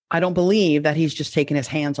 I don't believe that he's just taken his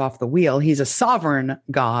hands off the wheel. He's a sovereign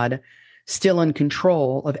God, still in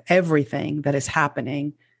control of everything that is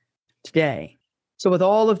happening today. So with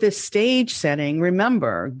all of this stage setting,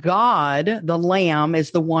 remember, God, the Lamb,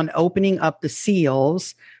 is the one opening up the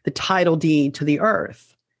seals, the title deed to the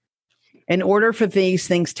earth. In order for these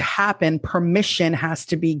things to happen, permission has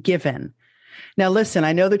to be given. Now, listen,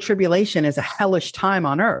 I know the tribulation is a hellish time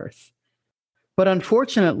on earth, but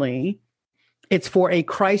unfortunately, it's for a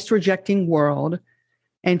Christ-rejecting world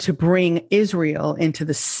and to bring Israel into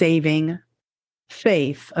the saving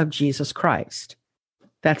faith of Jesus Christ.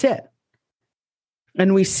 That's it.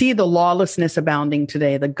 And we see the lawlessness abounding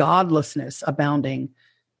today, the godlessness abounding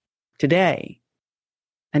today.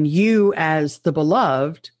 And you, as the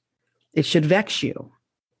beloved, it should vex you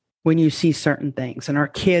when you see certain things and our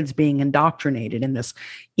kids being indoctrinated in this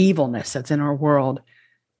evilness that's in our world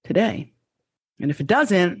today. And if it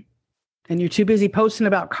doesn't, and you're too busy posting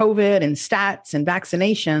about COVID and stats and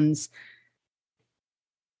vaccinations,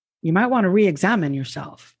 you might want to re-examine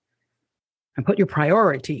yourself and put your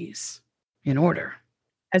priorities in order.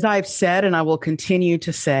 As I've said, and I will continue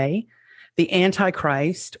to say, the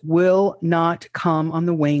Antichrist will not come on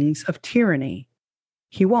the wings of tyranny.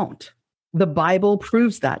 He won't. The Bible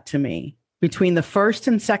proves that to me. Between the first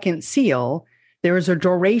and second seal, there is a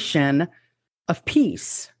duration of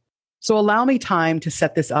peace. So allow me time to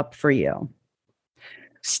set this up for you.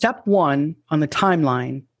 Step 1 on the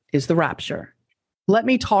timeline is the rapture. Let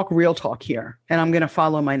me talk real talk here, and I'm going to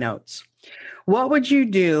follow my notes. What would you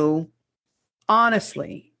do,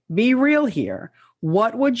 honestly, be real here.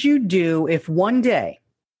 What would you do if one day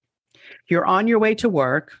you're on your way to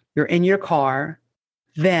work, you're in your car,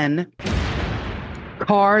 then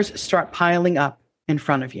cars start piling up in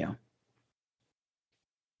front of you?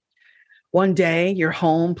 One day you're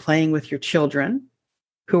home playing with your children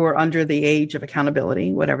who are under the age of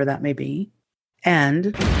accountability, whatever that may be,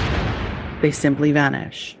 and they simply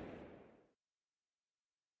vanish.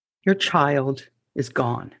 Your child is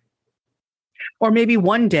gone. Or maybe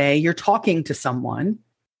one day you're talking to someone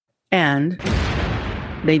and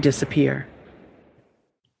they disappear.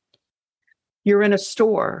 You're in a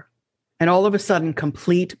store and all of a sudden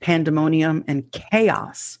complete pandemonium and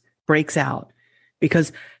chaos breaks out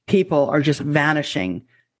because people are just vanishing.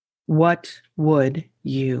 What would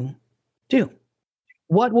you do?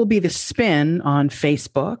 What will be the spin on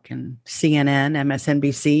Facebook and CNN,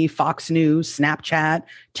 MSNBC, Fox News, Snapchat,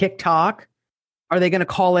 TikTok? Are they going to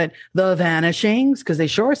call it the vanishings? Because they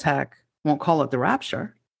sure as heck won't call it the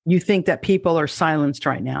rapture. You think that people are silenced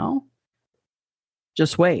right now?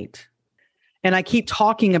 Just wait. And I keep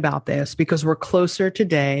talking about this because we're closer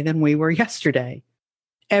today than we were yesterday.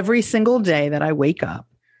 Every single day that I wake up,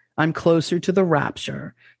 I'm closer to the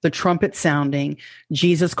rapture, the trumpet sounding,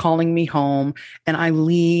 Jesus calling me home, and I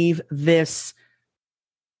leave this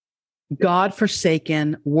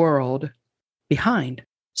God-forsaken world behind.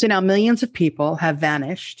 So now millions of people have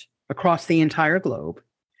vanished across the entire globe.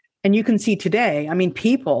 And you can see today,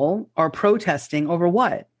 people are protesting over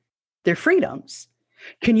what? Their freedoms.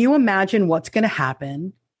 Can you imagine what's going to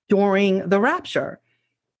happen during the rapture?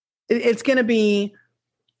 It's going to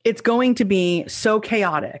be so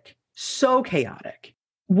chaotic, so chaotic.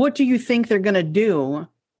 What do you think they're going to do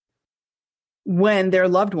when their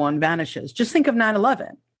loved one vanishes? Just think of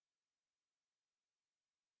 9/11.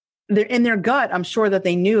 in their gut, I'm sure that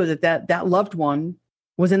they knew that loved one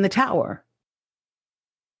was in the tower.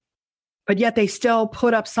 But yet they still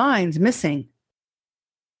put up signs missing.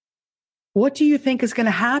 What do you think is going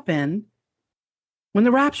to happen when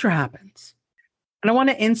the rapture happens? And I want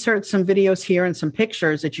to insert some videos here and some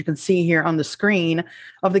pictures that you can see here on the screen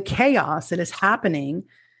of the chaos that is happening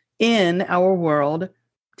in our world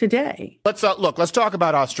today. Let's talk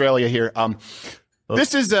about Australia here.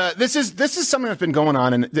 This is something that's been going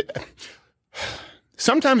on, and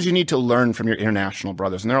sometimes you need to learn from your international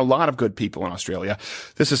brothers, and there are a lot of good people in Australia.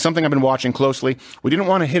 This is something I've been watching closely. We didn't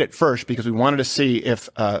want to hit it first because we wanted to see if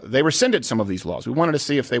they rescinded some of these laws. We wanted to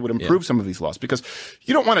see if they would improve some of these laws, because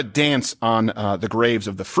you don't want to dance on the graves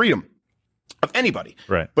of the freedom of anybody.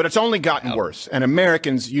 Right. But it's only gotten worse. And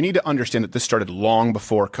Americans, you need to understand that this started long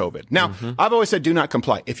before COVID. Now, I've always said do not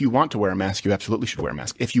comply. If you want to wear a mask, you absolutely should wear a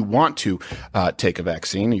mask. If you want to take a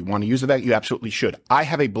vaccine, you want to use a vaccine, you absolutely should. I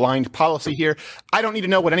have a blind policy here. I don't need to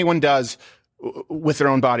know what anyone does with their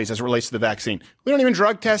own bodies as it relates to the vaccine. We don't even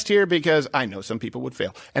drug test here because I know some people would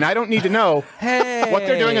fail. And I don't need to know what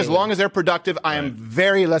they're doing as long as they're productive. I am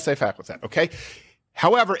very laissez-faire with that, okay?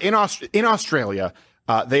 However, in Australia,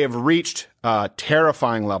 they have reached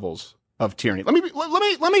terrifying levels of tyranny. Let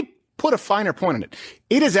me put a finer point on it.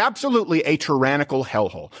 It is absolutely a tyrannical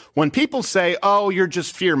hellhole. When people say, "Oh, you're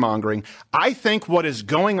just fear-mongering," I think what is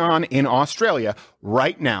going on in Australia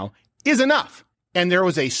right now is enough. And there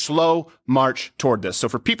was a slow march toward this. So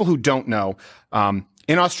for people who don't know,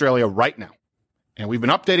 in Australia right now, and we've been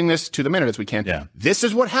updating this to the minute as we can, this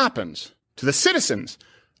is what happens to the citizens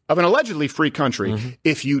of an allegedly free country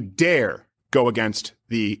if you dare go against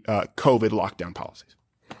the COVID lockdown policies.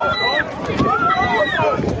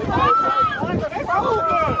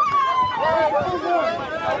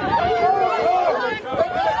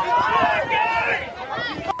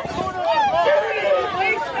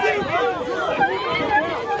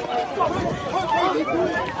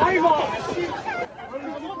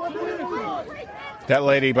 That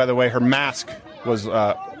lady, by the way, her mask was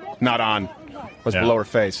not on, was below her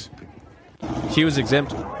face. She was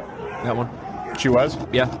exempt. That one. She was?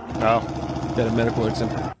 Yeah. Oh. Got a medical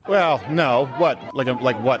exemption. Well, no. What?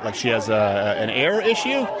 Like what? Like she has an air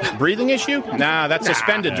issue? Breathing issue? Nah, that's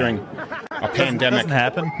suspended during a pandemic. Doesn't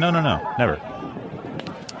happen. No, never.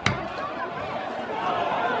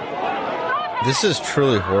 This is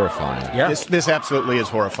truly horrifying. Yeah. This absolutely is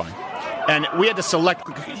horrifying. And we had to select.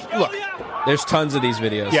 Look. There's tons of these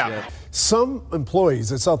videos. Yeah. Some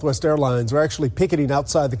employees at Southwest Airlines are actually picketing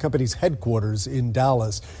outside the company's headquarters in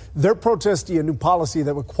Dallas. They're protesting a new policy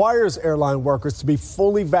that requires airline workers to be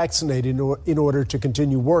fully vaccinated in order to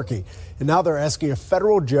continue working. And now they're asking a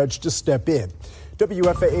federal judge to step in.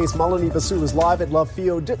 WFAA's Malini Basu is live at Love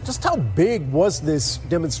Field. Just how big was this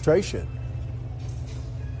demonstration?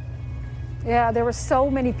 Yeah, there were so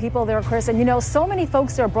many people there, Chris. And, so many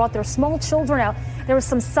folks there brought their small children out. There were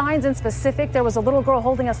some signs in specific. There was a little girl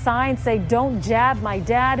holding a sign saying, "Don't jab my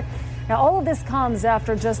dad." Now, all of this comes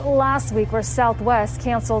after just last week where Southwest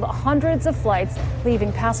canceled hundreds of flights,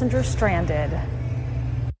 leaving passengers stranded.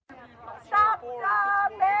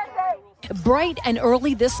 Bright and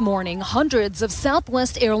early this morning, hundreds of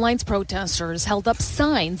Southwest Airlines protesters held up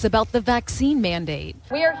signs about the vaccine mandate.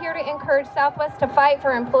 We are here to encourage Southwest to fight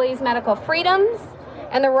for employees' medical freedoms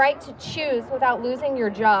and the right to choose without losing your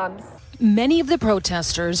jobs. Many of the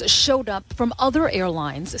protesters showed up from other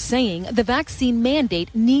airlines saying the vaccine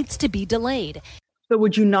mandate needs to be delayed. But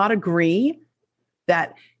would you not agree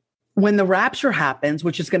that when the rapture happens,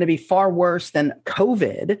 which is going to be far worse than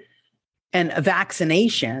COVID and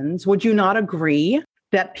vaccinations, would you not agree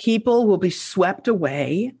that people will be swept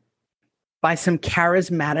away by some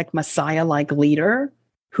charismatic Messiah-like leader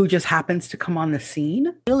who just happens to come on the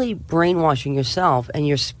scene? Really brainwashing yourself, and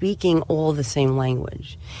you're speaking all the same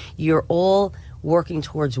language. You're all working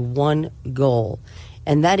towards one goal,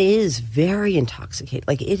 and that is very intoxicating.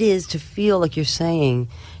 Like, it is to feel like you're saying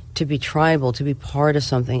to be tribal, to be part of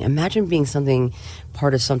something. Imagine being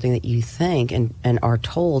part of something that you think and are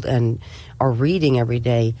told and are reading every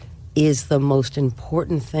day is the most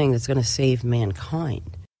important thing that's going to save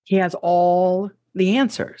mankind. He has all the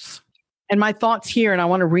answers. And my thoughts here, and I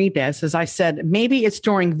want to read this, as I said, maybe it's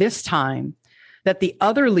during this time that the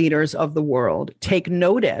other leaders of the world take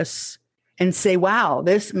notice and say, wow,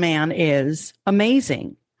 this man is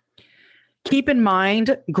amazing. Keep in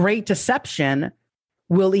mind, great deception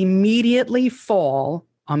will immediately fall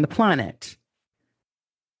on the planet.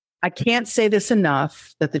 I can't say this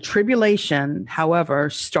enough, that the tribulation, however,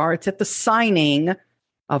 starts at the signing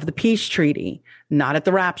of the peace treaty, not at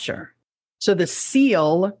the rapture. So the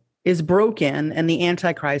seal is broken and the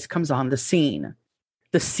Antichrist comes on the scene.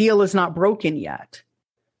 The seal is not broken yet.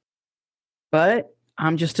 But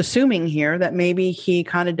I'm just assuming here that maybe he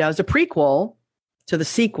kind of does a prequel to the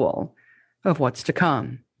sequel of what's to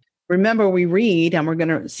come. Remember, we read, and we're going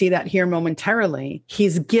to see that here momentarily,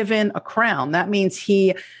 he's given a crown. That means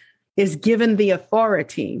he is given the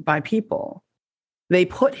authority by people. They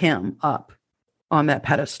put him up on that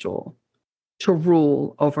pedestal to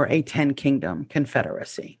rule over a 10-kingdom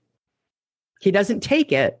confederacy. He doesn't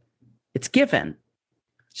take it, it's given.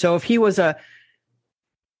 So if he was a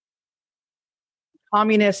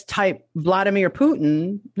communist type Vladimir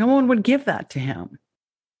Putin, no one would give that to him.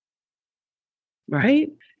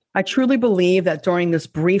 Right? I truly believe that during this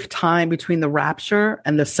brief time between the rapture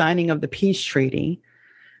and the signing of the peace treaty,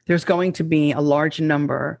 there's going to be a large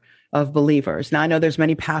number of believers. Now, I know there's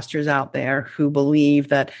many pastors out there who believe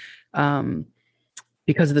that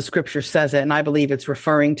because the scripture says it, and I believe it's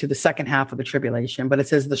referring to the second half of the tribulation, but it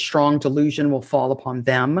says the strong delusion will fall upon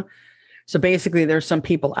them. So basically, there's some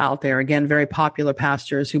people out there, again, very popular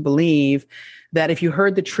pastors who believe that if you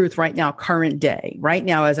heard the truth right now, current day, right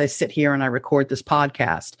now, as I sit here and I record this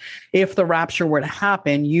podcast, if the rapture were to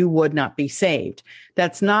happen, you would not be saved.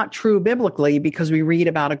 That's not true biblically because we read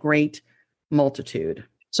about a great multitude.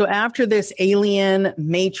 So after this alien,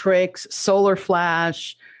 matrix, solar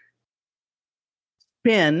flash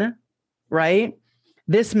spin, right,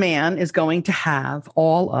 this man is going to have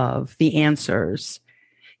all of the answers.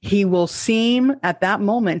 He will seem at that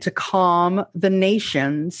moment to calm the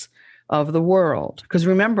nations of the world. Because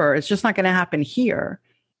remember, it's just not going to happen here.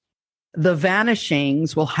 The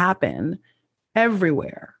vanishings will happen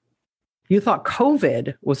everywhere. You thought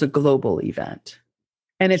COVID was a global event.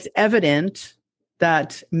 And it's evident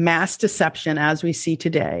that mass deception, as we see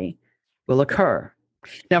today, will occur.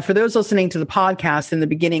 Now, for those listening to the podcast, in the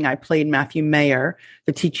beginning, I played Matthew Mayer,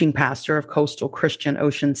 the teaching pastor of Coastal Christian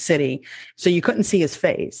Ocean City. So you couldn't see his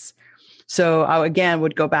face. So I, again,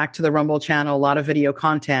 would go back to the Rumble channel, a lot of video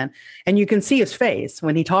content, and you can see his face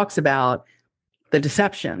when he talks about the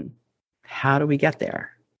deception. How do we get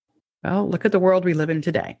there? Well, look at the world we live in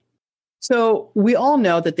today. So we all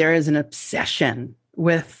know that there is an obsession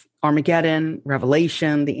with Armageddon,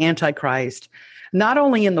 Revelation, the Antichrist, not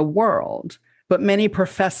only in the world, but many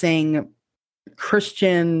professing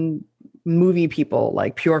Christian movie people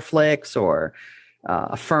like Pure Flix or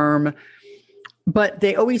Affirm, but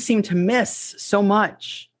they always seem to miss so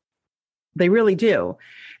much. They really do.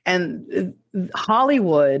 And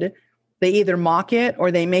Hollywood, they either mock it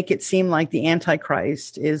or they make it seem like the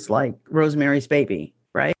Antichrist is like Rosemary's Baby,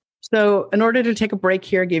 right? So in order to take a break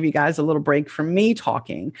here, give you guys a little break from me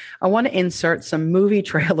talking, I want to insert some movie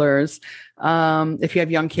trailers. If you have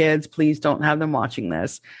young kids, please don't have them watching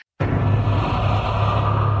this.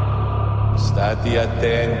 Stati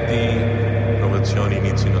attenti, promozioni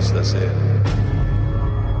iniziano stasera.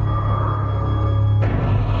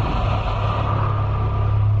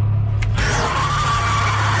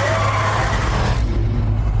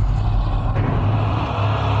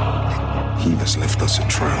 He has left us a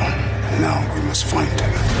trail, and now we must find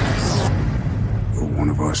him. You're one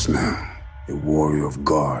of us now, a warrior of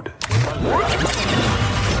God.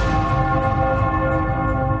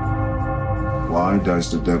 Why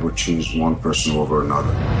does the devil choose one person over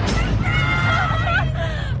another?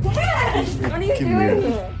 Dad! What are you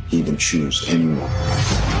doing? He can choose anyone.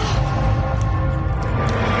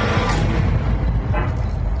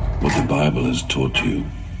 What the Bible has taught you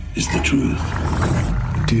is the truth.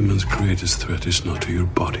 The demon's greatest threat is not to your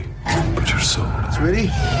body, but your soul. Ready?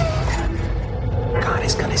 God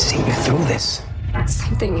is gonna see you through this.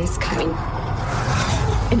 Something is coming.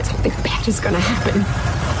 And something bad is gonna happen.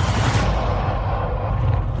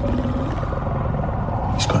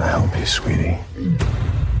 He's gonna help you, sweetie.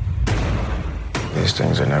 These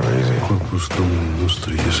things are never easy. Oh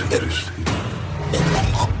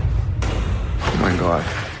my God.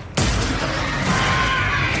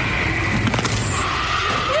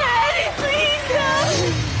 Daddy, please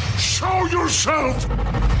help! Show yourself!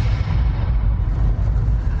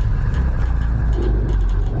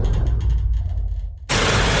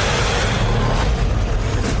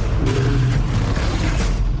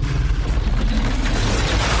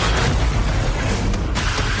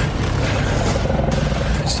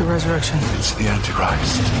 It's the resurrection. It's the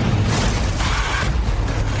Antichrist.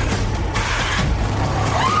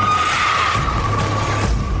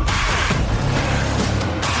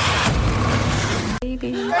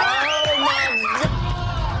 Baby.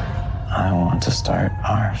 I want to start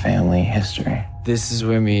our family history. This is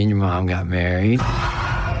where me and your mom got married.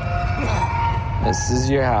 This is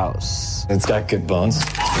your house. It's got good bones.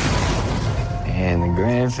 And the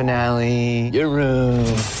grand finale, your room.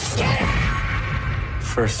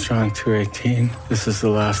 1 John 2:18. This is the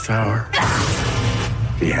last hour.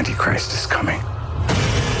 The Antichrist is coming.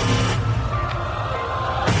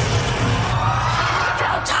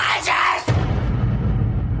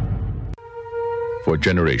 For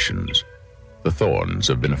generations, the Thorns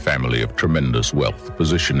have been a family of tremendous wealth,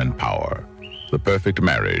 position, and power. The perfect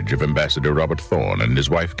marriage of Ambassador Robert Thorne and his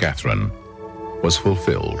wife Catherine was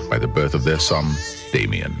fulfilled by the birth of their son,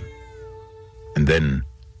 Damien. And then,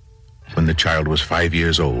 when the child was 5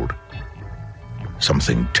 years old,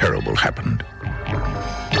 something terrible happened.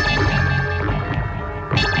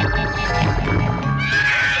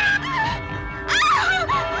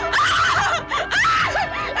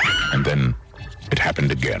 And then it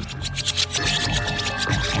happened again.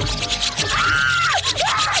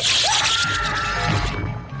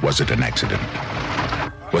 Was it an accident?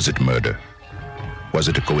 Was it murder? Was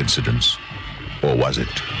it a coincidence? Or was it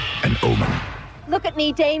an omen? Look at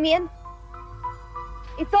me, Damien.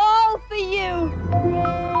 It's all for you.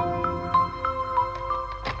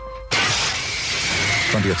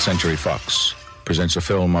 20th Century Fox presents a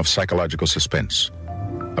film of psychological suspense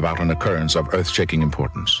about an occurrence of earth-shaking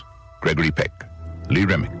importance. Gregory Peck, Lee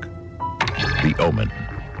Remick, The Omen.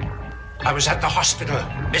 I was at the hospital,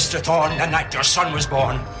 Mr. Thorne, the night your son was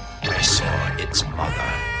born. I saw its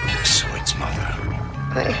mother.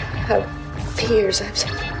 I have fears. I have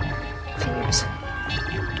fears.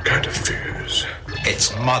 What kind of fears?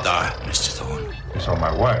 Its mother, Mr. Thorne. You saw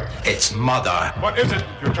my wife. Its mother. What is it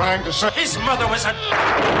you're trying to say? His mother was a...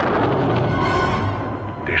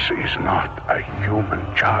 This is not a human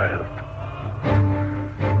child.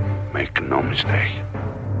 Make no mistake.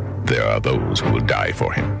 There are those who will die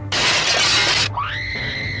for him.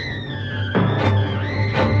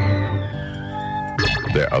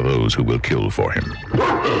 There are those who will kill for him.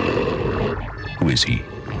 Who is he?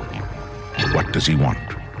 What does he want?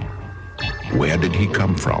 Where did he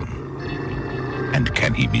come from? And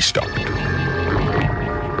can he be stopped?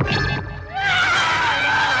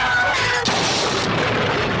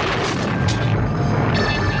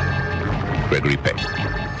 Gregory Peck,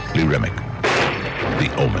 Lee Remick,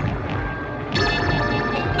 The Omen.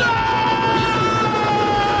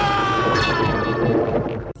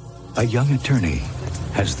 A young attorney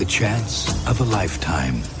has the chance of a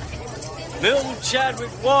lifetime. Milton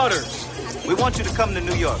Chadwick Waters, we want you to come to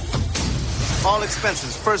New York. All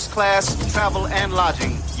expenses, first class, travel and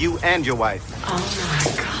lodging, you and your wife. Oh my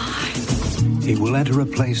God. He will enter a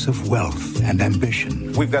place of wealth and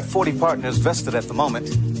ambition. We've got 40 partners vested at the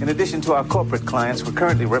moment. In addition to our corporate clients, we're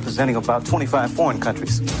currently representing about 25 foreign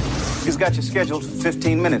countries. He's got you scheduled for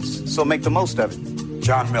 15 minutes, so make the most of it.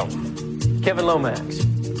 John Milton. Kevin Lomax.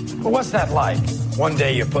 Well, what's that like? One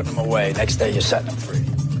day you're putting them away, next day you're setting them free.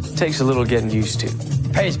 Takes a little getting used to.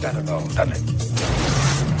 Pays better, though, doesn't it?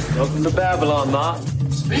 Welcome to Babylon, Ma.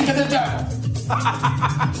 Speak of the devil.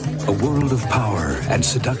 A world of power and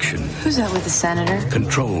seduction. Who's that with the senator?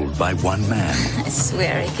 Controlled by one man. I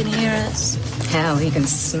swear he can hear us. Hell, he can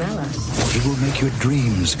smell us. He will make your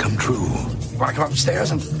dreams come true. Want to come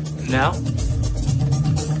upstairs and... Now?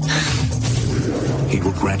 He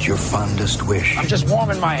will grant your fondest wish. I'm just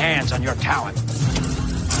warming my hands on your talent.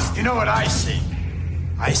 You know what I see?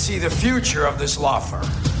 I see the future of this law firm.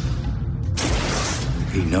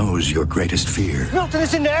 He knows your greatest fear. Milton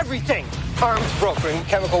is into everything. Arms brokering,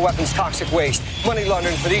 chemical weapons, toxic waste, money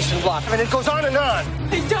laundering for the Eastern Bloc. I mean, it goes on and on.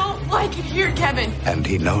 I don't like it here, Kevin. And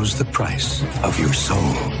he knows the price of your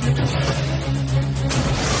soul.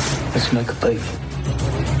 Let's make a deal.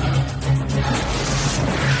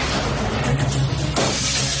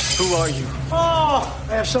 Who are you? Oh,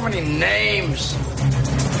 I have so many names.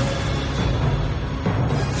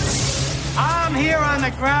 I'm here on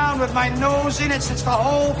the ground with my nose in it since the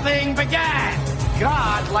whole thing began.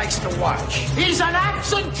 God likes to watch. He's an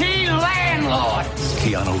absentee landlord.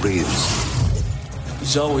 Keanu Reeves.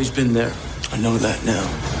 He's always been there. I know that now.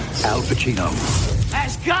 Al Pacino.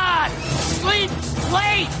 As God sleeps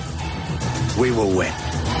late. We will win.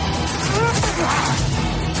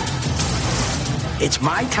 It's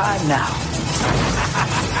my time now.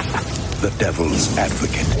 The Devil's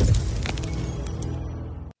Advocate.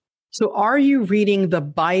 So are you reading the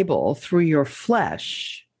Bible through your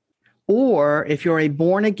flesh? Or if you're a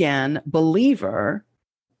born again believer,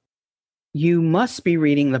 you must be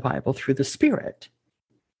reading the Bible through the Spirit.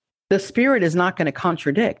 The Spirit is not going to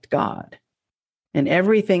contradict God. And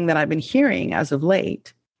everything that I've been hearing as of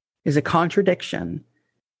late is a contradiction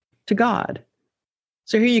to God.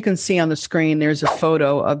 So here you can see on the screen, there's a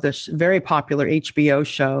photo of this very popular HBO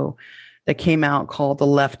show that came out called The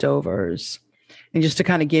Leftovers. And just to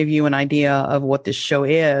kind of give you an idea of what this show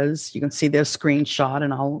is, you can see this screenshot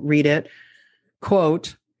and I'll read it.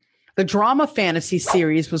 quote, the drama fantasy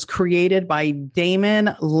series was created by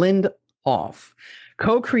Damon Lindelof,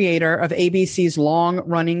 co-creator of ABC's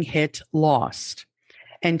long-running hit Lost,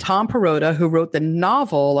 and Tom Perrotta, who wrote the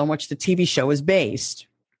novel on which the TV show is based.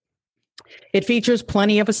 It features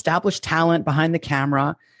plenty of established talent behind the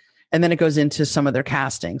camera, and then it goes into some of their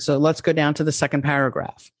casting. So let's go down to the second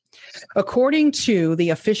paragraph. According to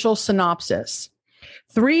the official synopsis,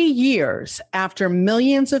 3 years after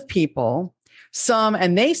millions of people, some,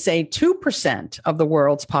 and they say 2% of the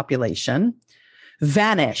world's population,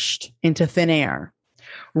 vanished into thin air,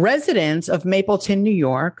 residents of Mapleton, New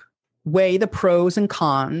York, weigh the pros and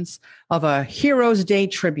cons of a Heroes' Day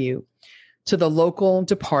tribute to the local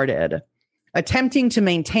departed, attempting to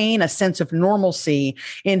maintain a sense of normalcy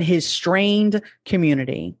in his strained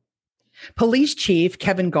community. Police Chief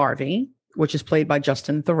Kevin Garvey, which is played by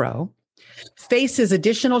Justin Theroux, faces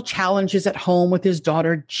additional challenges at home with his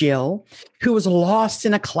daughter, Jill, who was lost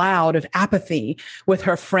in a cloud of apathy with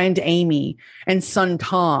her friend Amy and son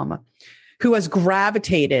Tom, who has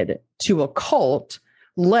gravitated to a cult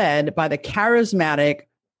led by the charismatic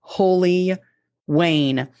Holy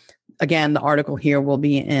Wayne. Again, the article here will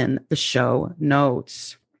be in the show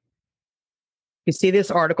notes. You see this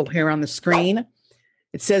article here on the screen?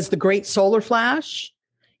 It says the Great Solar Flash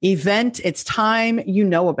event, it's time you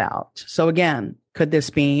know about. So again, could this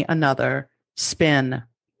be another spin?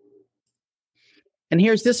 And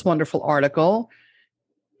here's this wonderful article.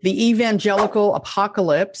 The evangelical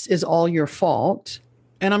apocalypse is all your fault.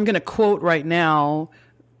 And I'm going to quote right now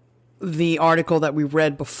the article that we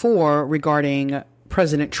read before regarding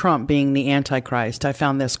President Trump being the Antichrist. I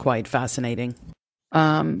found this quite fascinating.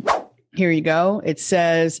 Here you go. It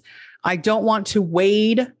says, I don't want to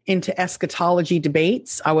wade into eschatology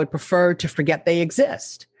debates. I would prefer to forget they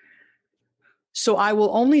exist. So I will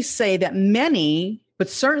only say that many, but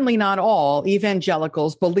certainly not all,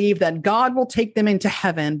 evangelicals believe that God will take them into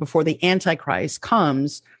heaven before the Antichrist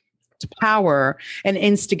comes to power and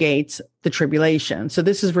instigates the tribulation. So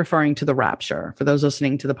this is referring to the rapture for those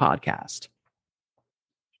listening to the podcast.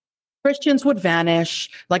 Christians would vanish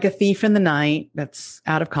like a thief in the night. That's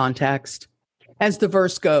out of context. As the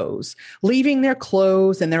verse goes, leaving their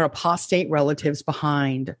clothes and their apostate relatives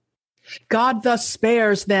behind. God thus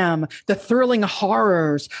spares them the thrilling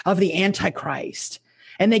horrors of the Antichrist,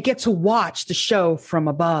 and they get to watch the show from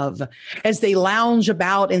above as they lounge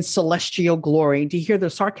about in celestial glory. Do you hear the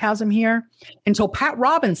sarcasm here? Until Pat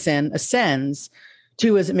Robinson ascends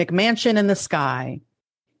to his McMansion in the sky.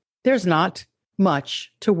 There's not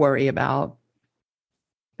much to worry about.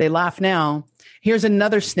 They laugh now. Here's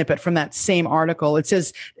another snippet from that same article. It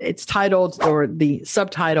says, it's titled, or the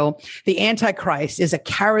subtitle, The Antichrist is a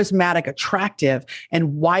charismatic, attractive,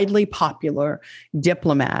 and widely popular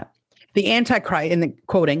diplomat. The Antichrist, in the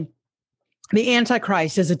quoting, the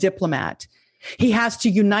Antichrist is a diplomat. He has to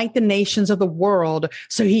unite the nations of the world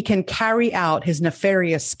so he can carry out his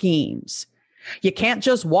nefarious schemes. You can't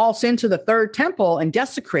just waltz into the third temple and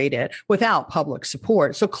desecrate it without public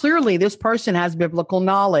support. So clearly this person has biblical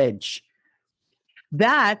knowledge.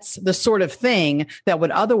 That's the sort of thing that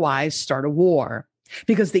would otherwise start a war,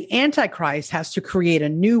 because the Antichrist has to create a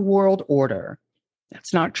new world order.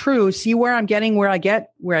 That's not true. See where I'm getting when I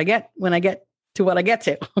get to what I get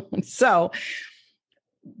to. So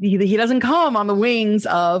he doesn't come on the wings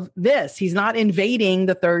of this. He's not invading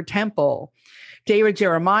the third temple. David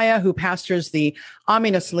Jeremiah, who pastors the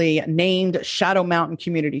ominously named Shadow Mountain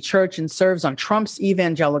Community Church and serves on Trump's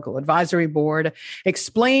Evangelical Advisory Board,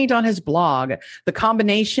 explained on his blog the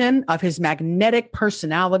combination of his magnetic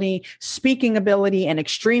personality, speaking ability, and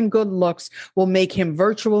extreme good looks will make him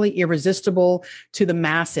virtually irresistible to the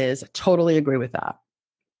masses. Totally agree with that.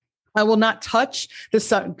 I will not touch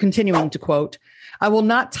continuing to quote, I will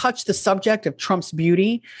not touch the subject of Trump's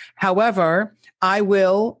beauty. However, I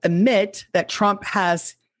will admit that Trump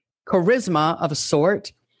has charisma of a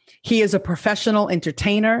sort. He is a professional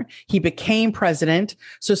entertainer. He became president.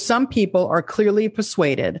 So some people are clearly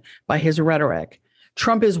persuaded by his rhetoric.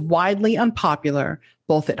 Trump is widely unpopular,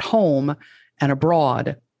 both at home and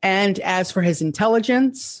abroad. And as for his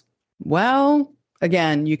intelligence, well,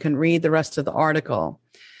 again, you can read the rest of the article.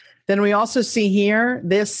 Then we also see here,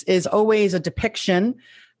 this is always a depiction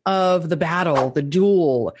of the battle, the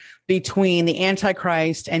duel between the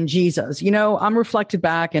Antichrist and Jesus. You know, I'm reflected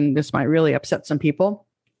back, and this might really upset some people.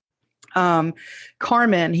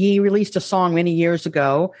 Carmen, he released a song many years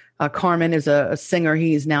ago. Carmen is a singer.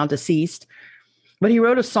 He's now deceased. But he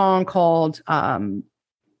wrote a song called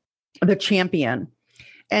The Champion.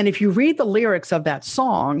 And if you read the lyrics of that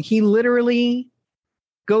song, he literally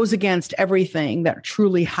goes against everything that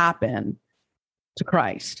truly happened to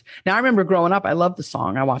Christ. Now, I remember growing up, I loved the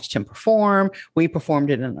song. I watched him perform. We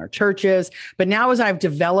performed it in our churches. But now as I've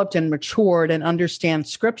developed and matured and understand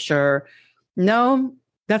scripture, no,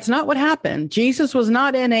 that's not what happened. Jesus was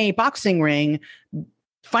not in a boxing ring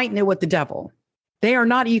fighting it with the devil. They are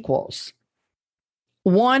not equals.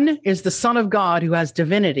 One is the Son of God who has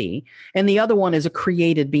divinity, and the other one is a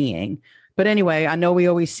created being. But anyway, I know we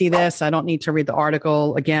always see this. I don't need to read the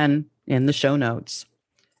article again in the show notes.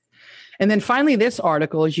 And then finally, this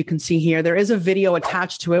article, as you can see here, there is a video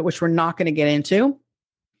attached to it, which we're not going to get into.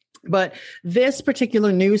 But this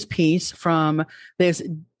particular news piece from this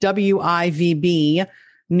WIVB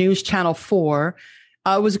News Channel 4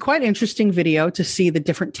 was a quite interesting video to see the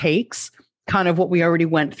different takes, kind of what we already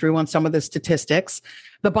went through on some of the statistics.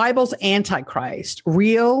 The Bible's Antichrist,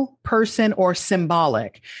 real, person, or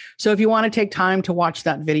symbolic. So if you want to take time to watch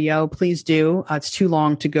that video, please do. It's too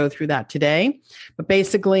long to go through that today. But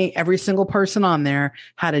basically, every single person on there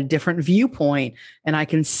had a different viewpoint. And I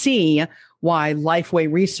can see why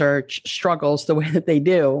Lifeway Research struggles the way that they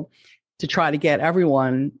do to try to get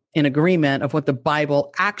everyone in agreement of what the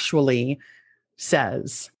Bible actually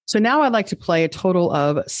says. So now I'd like to play a total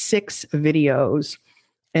of 6 videos.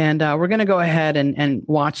 And we're going to go ahead and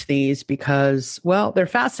watch these because, well, they're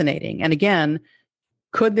fascinating. And again,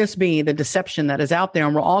 could this be the deception that is out there?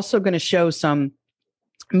 And we're also going to show some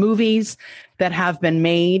movies that have been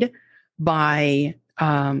made by,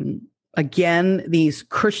 again, these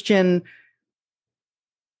Christian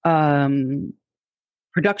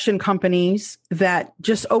production companies that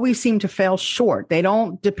just always seem to fail short. They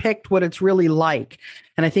don't depict what it's really like.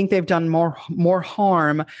 And I think they've done more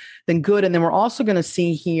harm than good. And then we're also going to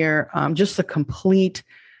see here just the complete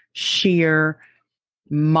sheer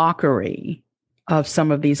mockery of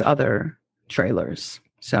some of these other trailers.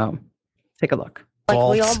 So take a look. Like,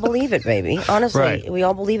 we all believe it, baby. Honestly, Right. we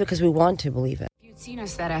all believe it because we want to believe it. If you'd seen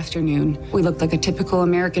us that afternoon, we looked like a typical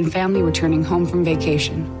American family returning home from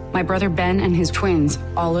vacation. My brother Ben and his twins,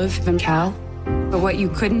 Olive and Cal. But what you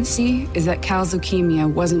couldn't see is that Cal's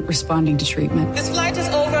leukemia wasn't responding to treatment. This flight is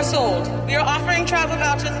oversold. We are offering travel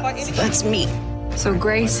vouchers for any... That's me. So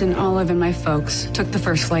Grace and Olive and my folks took the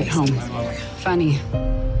first flight home. Funny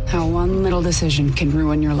how one little decision can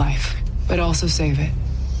ruin your life, but also save it.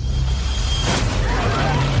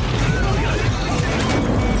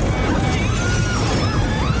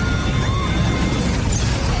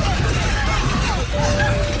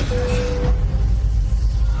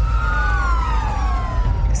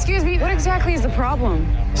 Excuse me, what exactly is the problem?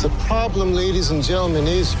 The problem, ladies and gentlemen,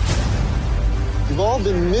 is you've all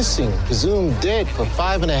been missing, presumed dead for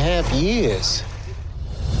 5.5 years.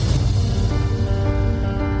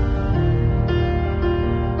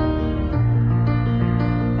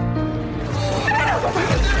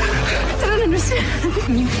 I don't understand.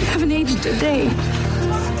 You haven't aged a day.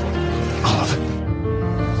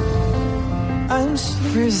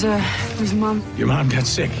 Where's Mom? Your mom got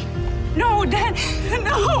sick. No, Dad.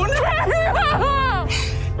 No, no.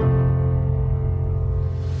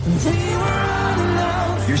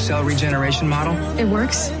 Your cell regeneration model? It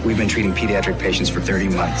works. We've been treating pediatric patients for 30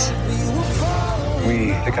 months.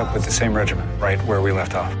 We pick up with the same regimen, right where we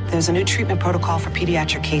left off. There's a new treatment protocol for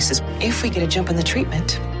pediatric cases. If we get a jump in the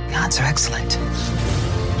treatment, the odds are excellent.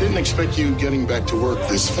 Didn't expect you getting back to work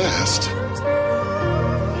this fast.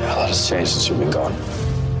 A lot has changed since you've been gone.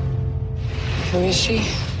 Who is she?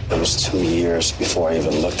 It was 2 years before I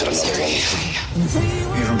even looked at another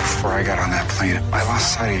woman. Even before I got on that plane, I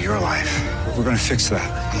lost sight of your life. We're gonna fix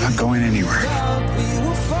that. I'm not going anywhere.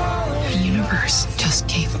 The universe just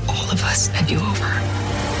gave all of us a do-over.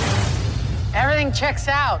 Everything checks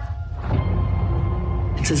out.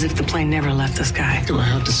 It's as if the plane never left the sky. Do I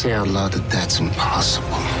have to say out loud that that's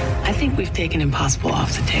impossible? I think we've taken impossible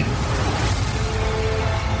off the table.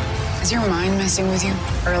 Is your mind messing with you?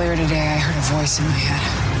 Earlier today, I heard a voice in my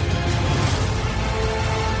head.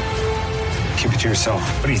 Keep it to yourself.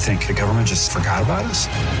 What do you think? The government just forgot about us?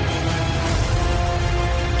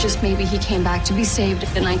 Just maybe he came back to be saved,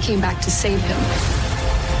 and I came back to save him.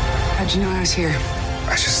 How'd you know I was here?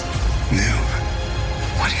 I just knew.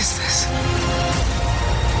 What is this?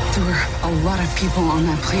 There were a lot of people on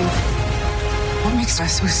that plane. What makes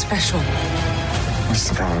us so special? What's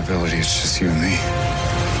the probability it's just you and me?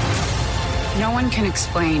 No one can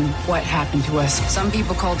explain what happened to us. Some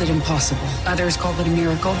people called it impossible. Others called it a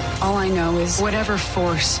miracle. All I know is whatever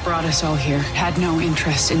force brought us all here had no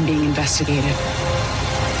interest in being investigated.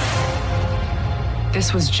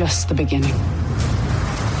 This was just the beginning.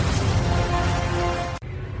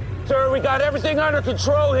 Sir, we got everything under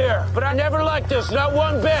control here, but I never liked this, not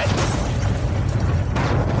one bit.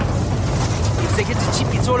 If they get the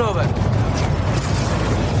chip, it's all over.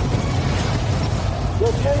 You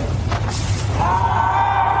okay?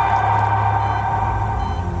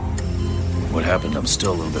 What happened? I'm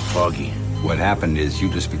still a little bit foggy. What happened is you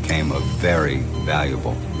just became a very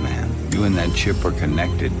valuable man. You and that chip are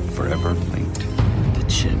connected, forever linked. The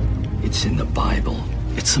chip, it's in the Bible.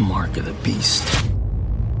 It's the mark of the beast.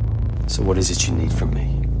 So what is it you need from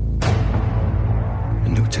me? A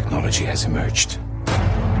new technology has emerged.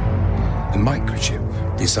 A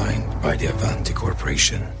microchip designed by the Avanti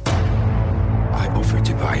Corporation. I offered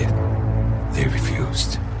to buy it. They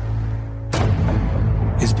refused.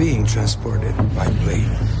 It's being transported by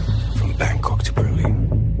plane from Bangkok to Berlin.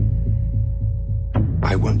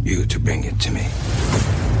 I want you to bring it to me.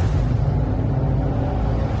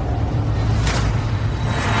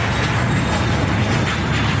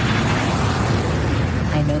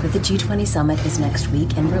 I know that the G20 summit is next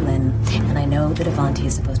week in Berlin, and I know that Avanti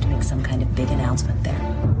is supposed to make some kind of big announcement there.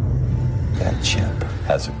 That chip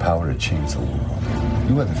has the power to change the world.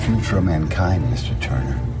 You are the future of mankind, Mr.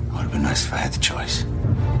 Turner. It would have been nice if I had the choice.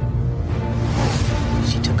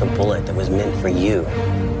 She took a bullet that was meant for you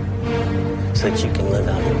so that you can live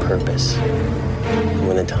out your purpose. And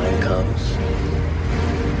when the time comes,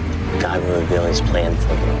 God will reveal his plan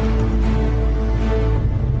for you.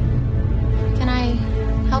 Can I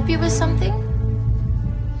help you with something?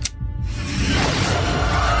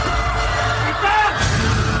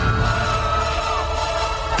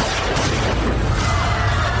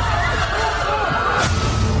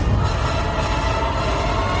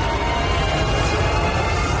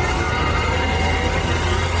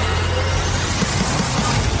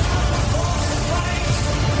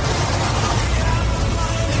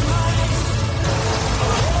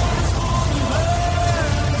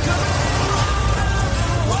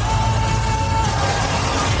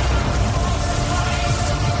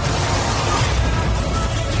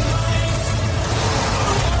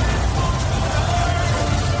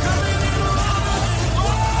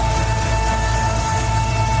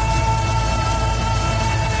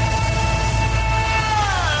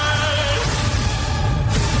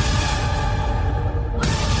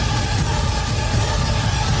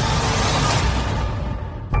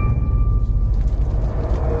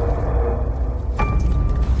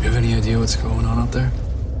 What's going on out there?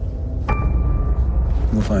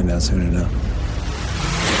 We'll find out soon enough.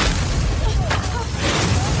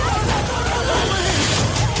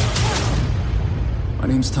 My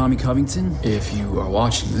name's Tommy Covington. If you are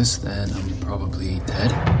watching this, then I'm probably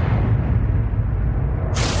dead.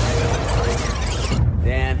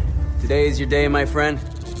 Dan, today is your day, my friend.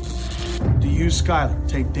 Do you, Skylar,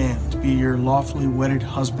 take Dan to be your lawfully wedded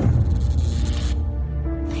husband?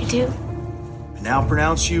 I do. I now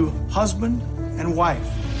pronounce you husband and wife.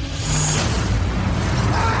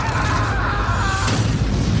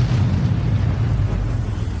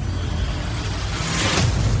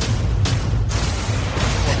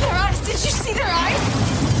 Their eyes, did you see their eyes?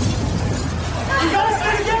 We gotta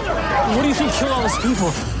stay together! What do you think killed all those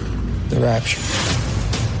people? The rapture.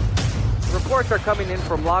 Reports are coming in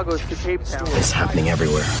from Lagos to Cape Town. It's happening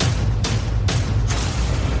everywhere.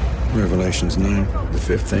 Revelations 9, the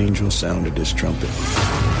fifth angel sounded his trumpet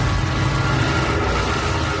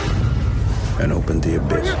and opened the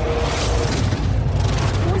abyss.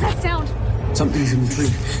 What was that sound? Something's in the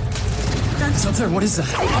tree. It's up there. What is that?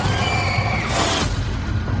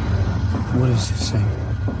 What is this thing?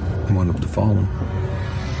 One of the fallen.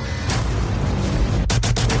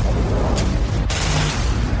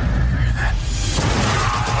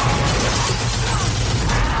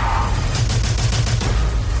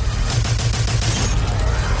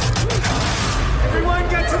 Everyone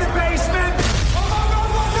get to the basement!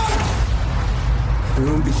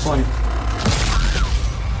 Everyone be quiet.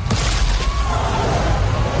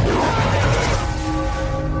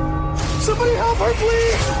 Somebody help her,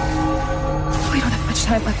 please! We don't have much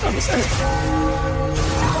time left on this earth.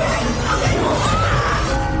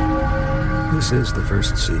 This is the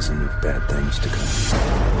first season of bad things to come.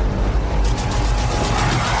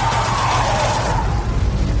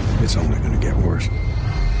 It's only going to get worse.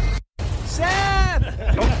 Sam!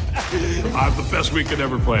 I have the best weekend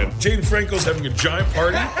ever planned. James Franco's having a giant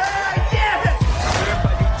party.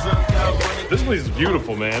 This place is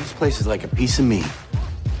beautiful, man. This place is like a piece of me.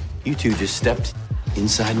 You two just stepped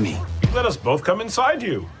inside me. You let us both come inside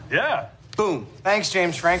you. Yeah. Boom. Thanks,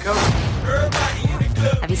 James Franco.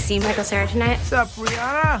 Have you seen Michael Cera tonight? What's up,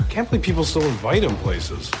 Brianna? Can't believe people still invite him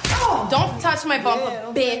places. Don't touch my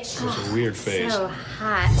bumper, bitch. It's a weird face. So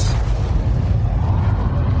hot.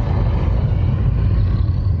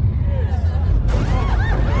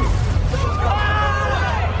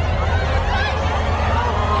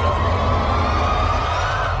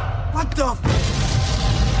 What the?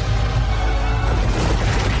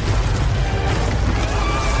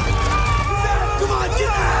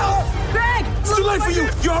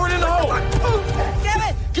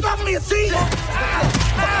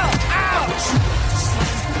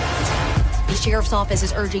 sheriff's office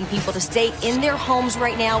is urging people to stay in their homes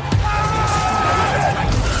right now.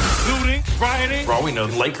 Looting, rioting. For all we know,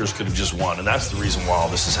 the Lakers could have just won, and that's the reason why all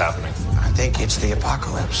this is happening. I think it's the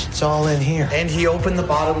apocalypse. It's all in here. And he opened the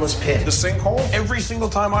bottomless pit. The sinkhole, every single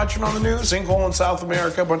time I turn on the news, sinkhole in South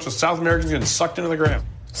America, a bunch of South Americans getting sucked into the ground.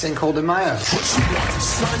 Sinkhole in my house. What you want,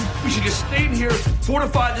 son? We should just stay in here,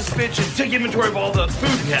 fortify this bitch, and take inventory of all the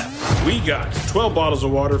food we have. We got 12 bottles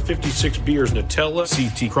of water, 56 beers, Nutella,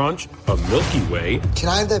 CT Crunch, a Milky Way. Can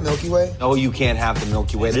I have that Milky Way? No, you can't have the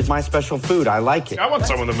Milky Way. It's my special food. I like it. I want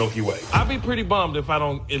some of the Milky Way. I'd be pretty bummed if I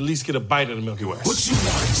don't at least get a bite of the Milky Way. What you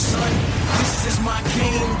want, son? This is my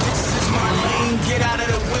game. This is my lane. Get out of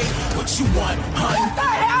the way. What you want, hun? What the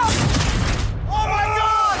hell? Oh, my God!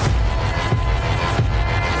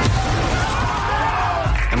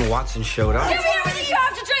 Emma Watson showed up. Give me everything you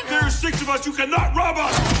have to drink. There are 6 of us. You cannot rob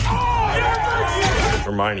us. Oh, yeah.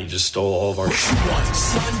 Hermione just stole all of our shit. What you want,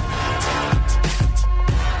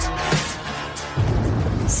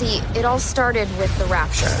 son? See, it all started with the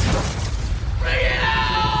rapture.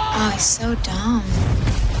 Oh, he's so dumb.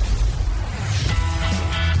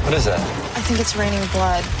 What is that? I think it's raining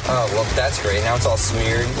blood. Oh, well, that's great. Now it's all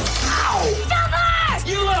smeared. Ow! Stop it!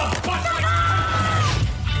 You little fuck!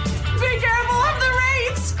 Be careful of the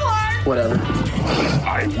rains, Clark! Whatever.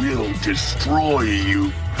 I will destroy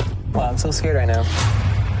you. Well, I'm so scared right now.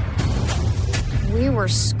 We were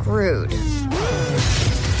screwed.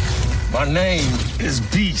 My name is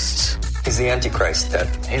Beast. He's the Antichrist, Dad.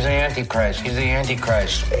 He's the Antichrist. He's the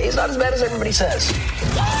Antichrist. He's not as bad as everybody says.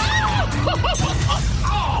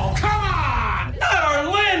 Oh, come on! Not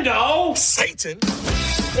Orlando! Satan!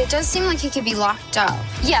 It does seem like he could be locked up.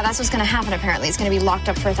 Yeah, that's what's going to happen, apparently. He's going to be locked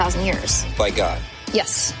up for 1,000 years. By God.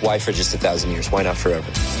 Yes. Why for just 1,000 years? Why not forever?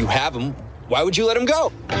 You have him. Why would you let him go?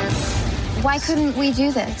 Why couldn't we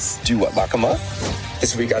do this? Do what, lock him up?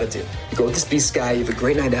 This is what you gotta do. You go with this beast guy, you have a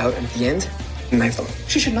great night out, and at the end, knife him.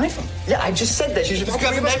 She should knife him. Yeah, I just said that. She should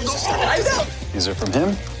grab him and go. I know. These are from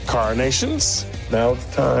him? Carnations, now it's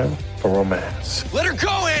time for romance. Let her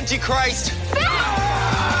go, Antichrist!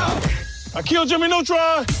 I killed Jimmy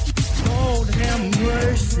Neutron! Lord have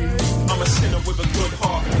mercy. I'm a sinner with a good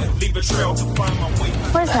heart. Leave a trail to find my way.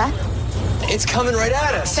 What is that? It's coming right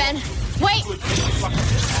at us. Ben, wait!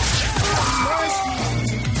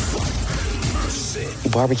 You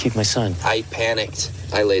barbecued my son. I panicked.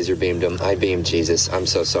 I laser beamed him. I beamed Jesus. I'm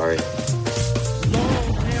so sorry.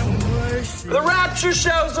 The rapture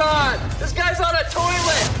show's on. This guy's on a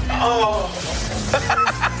toilet. Oh.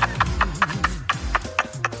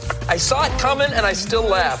 I saw it coming and I still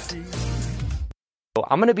laughed.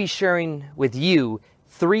 I'm going to be sharing with you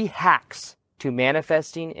 3 hacks to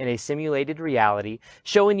manifesting in a simulated reality,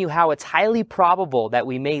 showing you how it's highly probable that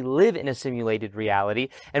we may live in a simulated reality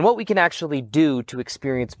and what we can actually do to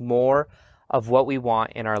experience more of what we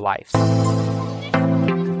want in our lives.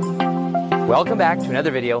 Welcome back to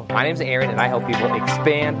another video. My name is Aaron and I help people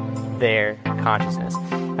expand their consciousness.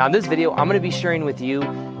 Now in this video, I'm going to be sharing with you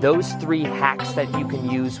those 3 hacks that you can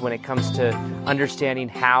use when it comes to understanding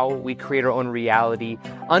how we create our own reality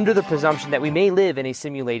under the presumption that we may live in a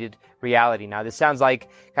simulated reality. Now this sounds like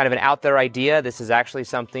kind of an out there idea. This is actually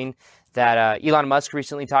something that Elon Musk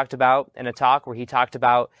recently talked about in a talk where he talked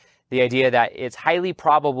about the idea that it's highly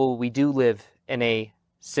probable we do live in a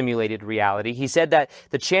simulated reality. He said that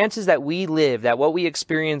the chances that we live, that what we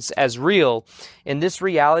experience as real in this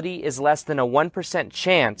reality is less than a 1%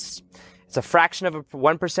 chance. It's a fraction of a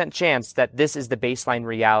 1% chance that this is the baseline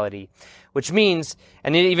reality, which means,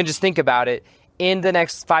 and even just think about it, in the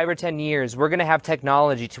next 5 or 10 years, we're going to have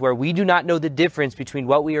technology to where we do not know the difference between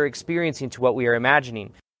what we are experiencing to what we are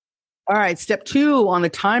imagining. All right, step 2 on the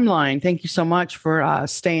timeline. Thank you so much for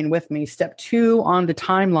staying with me. Step 2 on the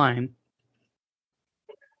timeline.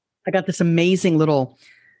 I got this amazing little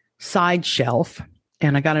side shelf,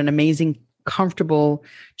 and I got an amazing, comfortable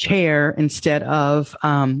chair instead of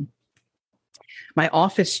my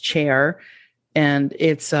office chair, and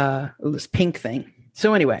it's this pink thing.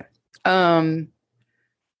 So anyway,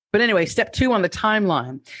 step 2 on the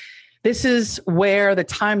timeline. This is where the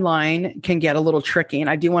timeline can get a little tricky, and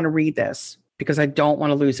I do want to read this because I don't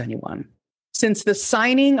want to lose anyone. Since the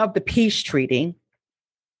signing of the peace treaty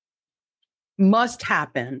must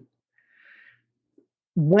happen,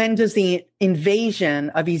 when does the invasion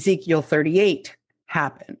of Ezekiel 38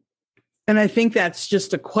 happen? And I think that's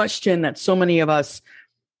just a question that so many of us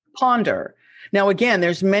ponder. Now, again,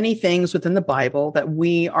 there's many things within the Bible that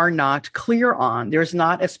we are not clear on. There's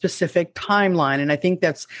not a specific timeline. And I think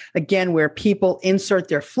that's, again, where people insert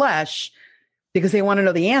their flesh because they want to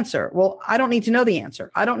know the answer. Well, I don't need to know the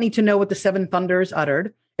answer. I don't need to know what the 7 thunders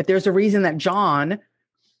uttered. If there's a reason that John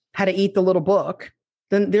how to eat the little book,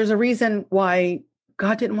 then there's a reason why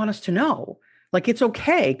God didn't want us to know. Like, it's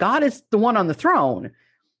okay. God is the one on the throne.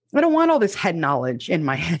 I don't want all this head knowledge in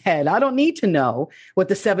my head. I don't need to know what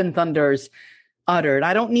the seven thunders uttered.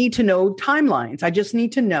 I don't need to know timelines. I just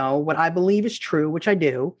need to know what I believe is true, which I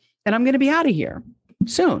do. And I'm going to be out of here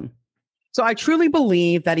soon. So I truly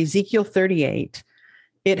believe that Ezekiel 38,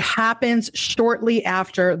 it happens shortly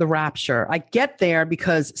after the rapture. I get there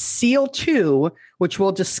because seal 2, which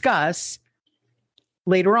we'll discuss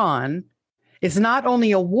later on, is not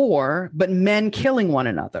only a war, but men killing one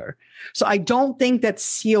another. So I don't think that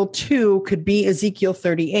seal 2 could be Ezekiel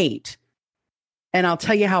 38. And I'll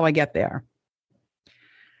tell you how I get there.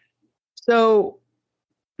 So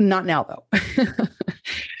not now, though.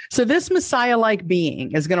 So this Messiah-like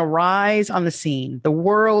being is going to rise on the scene. The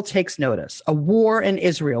world takes notice. A war in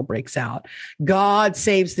Israel breaks out. God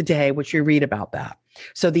saves the day, which you read about that.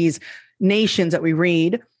 So these nations that we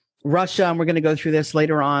read, Russia, and we're going to go through this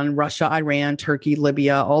later on, Russia, Iran, Turkey,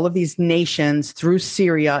 Libya, all of these nations through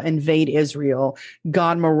Syria invade Israel.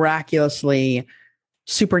 God miraculously,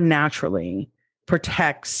 supernaturally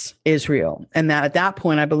protects Israel. And that at that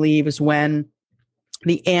point, I believe, is when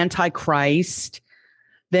the Antichrist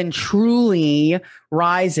then truly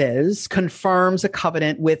rises, confirms a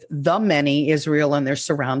covenant with the many, Israel and their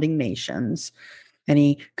surrounding nations. And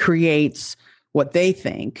he creates what they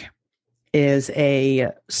think is a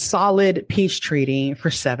solid peace treaty for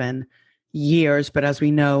 7 years. But as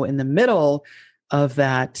we know, in the middle of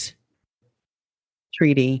that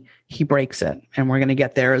treaty, he breaks it. And we're going to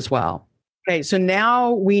get there as well. Okay, so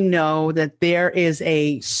now we know that there is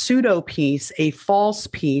a pseudo peace, a false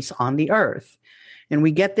peace on the earth. And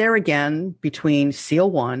we get there again between seal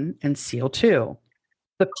 1 and seal 2.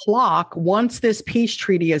 The clock, once this peace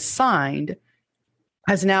treaty is signed,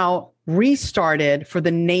 has now restarted for the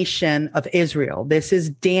nation of Israel. This is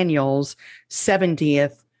Daniel's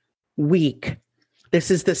 70th week. This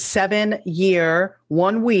is the 7-year,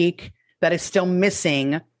 1 week that is still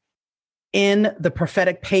missing in the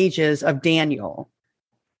prophetic pages of Daniel.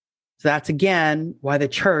 So that's again why the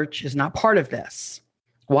church is not part of this.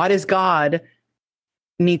 Why does God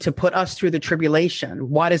need to put us through the tribulation?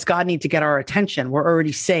 Why does God need to get our attention? We're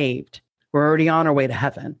already saved. We're already on our way to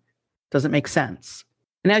heaven. Doesn't make sense.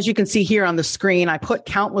 And as you can see here on the screen, I put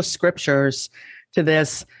countless scriptures to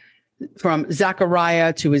this, from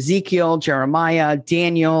Zechariah to Ezekiel, Jeremiah,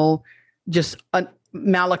 Daniel, just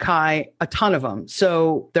Malachi, a ton of them.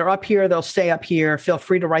 So they're up here. They'll stay up here. Feel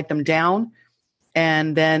free to write them down.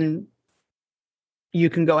 And then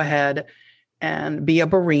you can go ahead and be a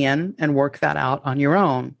Berean and work that out on your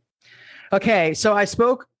own. Okay, so I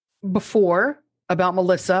spoke before about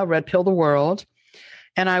Melissa, Red Pill the World.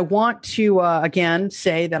 And I want to, again,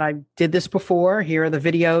 say that I did this before. Here are the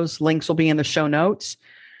videos. Links will be in the show notes.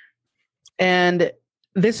 And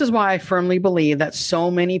this is why I firmly believe that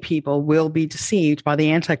so many people will be deceived by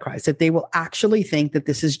the Antichrist, that they will actually think that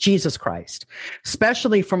this is Jesus Christ,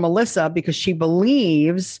 especially for Melissa, because she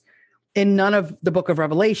believes in none of the book of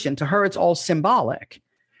Revelation. To her, it's all symbolic.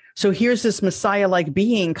 So here's this Messiah-like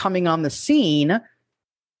being coming on the scene.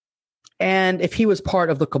 And if he was part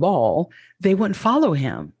of the cabal, they wouldn't follow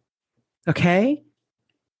him. Okay?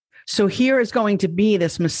 So here is going to be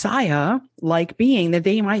this Messiah-like being that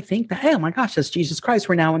they might think that, hey, oh my gosh, that's Jesus Christ.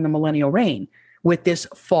 We're now in the millennial reign with this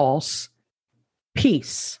false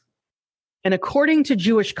peace. And according to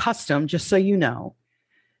Jewish custom, just so you know,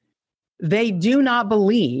 they do not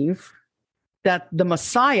believe that the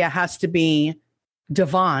Messiah has to be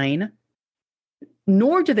divine,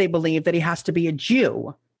 nor do they believe that he has to be a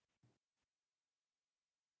Jew.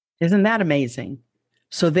 Isn't that amazing?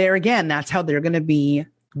 So there again, that's how they're going to be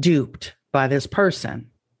duped by this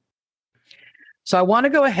person. So I want to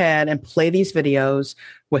go ahead and play these videos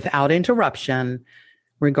without interruption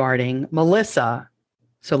regarding Melissa.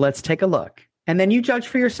 So let's take a look. And then you judge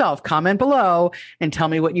for yourself. Comment below and tell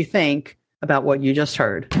me what you think about what you just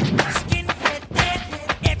heard.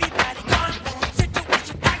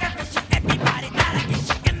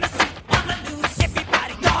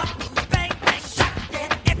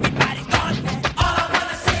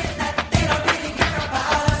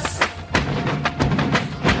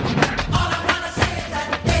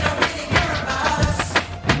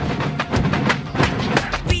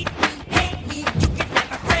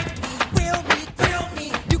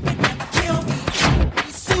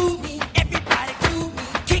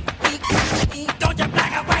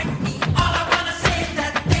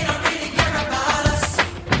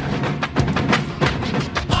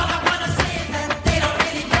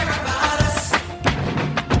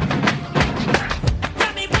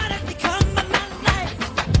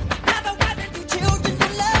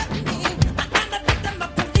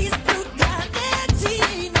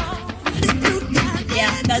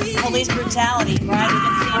 police brutality, right? We've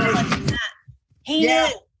been seeing clips of that.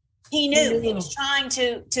 He knew. He was trying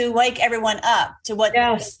to wake everyone up to what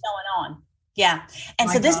was going on. Yeah. And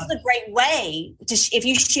so this is a great way to, if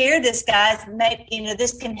you share this, guys, maybe,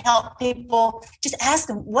 this can help people. Just ask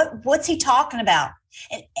him, what's he talking about?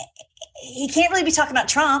 And he can't really be talking about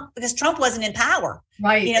Trump because Trump wasn't in power.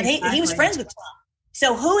 Right. He was friends with Trump.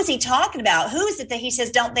 So who is he talking about? Who is it that he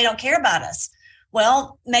says they don't care about us?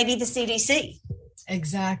 Well, maybe the CDC.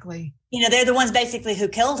 Exactly. They're the ones basically who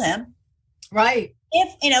killed him. Right.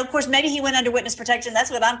 If, of course, maybe he went under witness protection. That's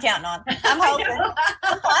what I'm counting on. I'm hoping.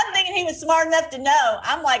 I'm thinking he was smart enough to know.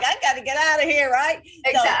 I'm like, I got to get out of here, right?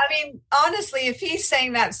 Exactly. So, honestly, if he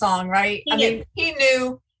sang that song, right? He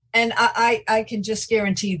knew, and I can just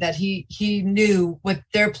guarantee that he knew what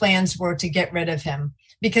their plans were to get rid of him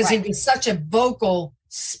because he was such a vocal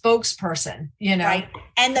spokesperson, Right.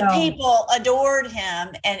 And the people adored him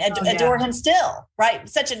and adore him still, right?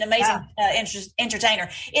 Such an amazing entertainer.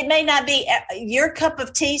 It may not be your cup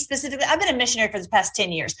of tea specifically. I've been a missionary for the past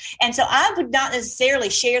 10 years. And so I would not necessarily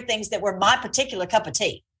share things that were my particular cup of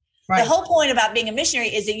tea. Right. The whole point about being a missionary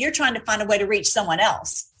is that you're trying to find a way to reach someone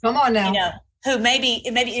else. Come on now. Who maybe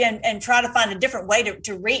and try to find a different way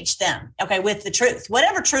to reach them. Okay. With the truth,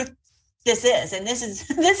 whatever truth this is, and this is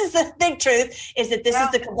the big truth, is that this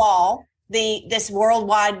is the cabal, this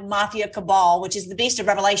worldwide mafia cabal, which is the beast of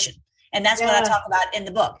Revelation, and that's what I talk about in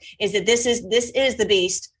the book. Is that this is the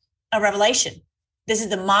beast of Revelation. This is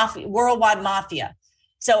the mafia, worldwide mafia.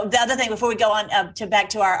 So the other thing before we go on back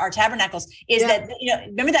to our tabernacles is that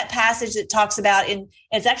remember that passage that talks about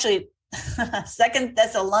it's actually 2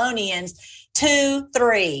 Thessalonians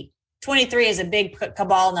 2:3. 23 is a big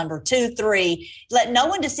cabal number. 2:3. Let no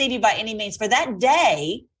one deceive you by any means, for that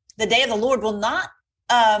day, the day of the Lord, will not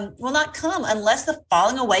come unless the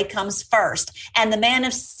falling away comes first, and the man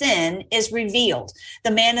of sin is revealed. The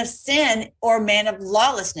man of sin or man of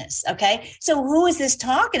lawlessness. Okay, so who is this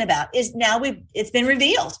talking about? It's been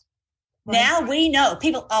revealed. Right. Now we know.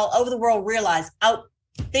 People all over the world realize,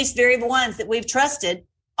 these very ones that we've trusted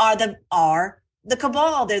are the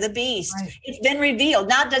cabal. They're the beast. Right. It's been revealed.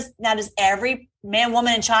 Now does every man,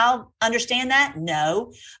 woman, and child understand that?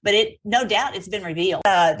 No, but no doubt it's been revealed.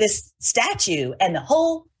 This statue and the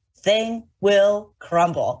whole thing will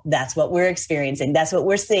crumble. That's what we're experiencing. That's what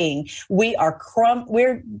we're seeing.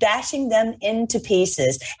 We're dashing them into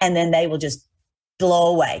pieces, and then they will just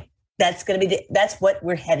blow away. That's going to be that's what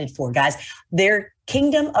we're headed for, guys. Their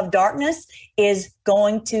kingdom of darkness is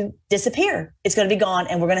going to disappear. It's going to be gone,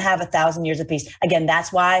 and we're going to have 1,000 years of peace. Again,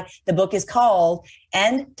 that's why the book is called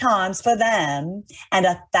End Times for Them and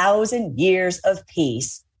 1,000 Years of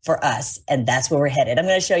Peace for us. And that's where we're headed. I'm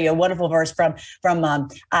going to show you a wonderful verse from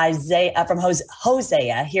Isaiah, from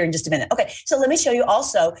Hosea here in just a minute. Okay. So let me show you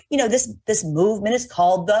also, this movement is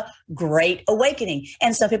called the Great Awakening.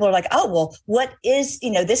 And some people are like, oh, well, what is,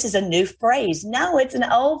 this is a new phrase. No, it's an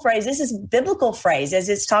old phrase. This is biblical phrase as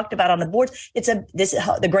it's talked about on the board.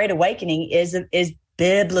 The Great Awakening is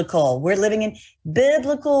biblical. We're living in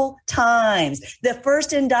biblical times. The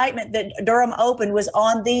first indictment that Durham opened was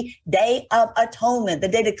on the Day of Atonement, the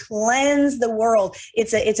day to cleanse the world.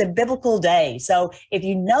 It's a biblical day. So if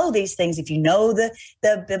you know these things, if you know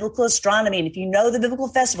the biblical astronomy, and if you know the biblical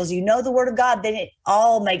festivals, you know the Word of God, then it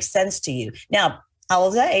all makes sense to you. Now, I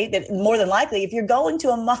will say that more than likely, if you're going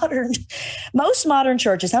to most modern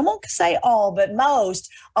churches, I won't say all, but most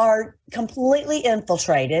are completely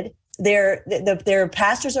infiltrated. Their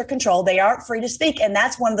pastors are controlled. They aren't free to speak. And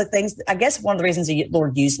that's one of the things, I guess, one of the reasons the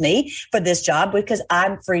Lord used me for this job, because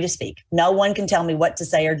I'm free to speak. No one can tell me what to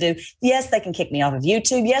say or do. Yes, they can kick me off of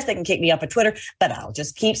YouTube. Yes, they can kick me off of Twitter, but I'll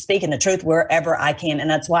just keep speaking the truth wherever I can. And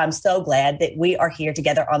that's why I'm so glad that we are here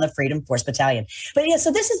together on the Freedom Force Battalion. But yeah, so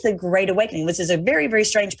this is the Great Awakening. This is a very, very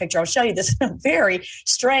strange picture. I'll show you this very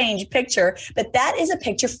strange picture, but that is a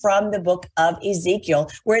picture from the book of Ezekiel,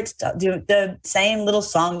 where it's the same little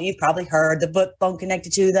song that you've probably heard, the foot bone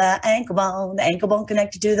connected to the ankle bone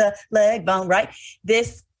connected to the leg bone, right?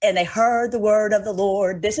 And they heard the word of the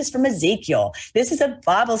Lord. This is from Ezekiel. This is a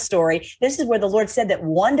Bible story. This is where the Lord said that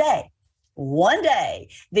one day,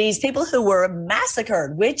 these people who were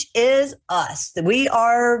massacred, which is us, that we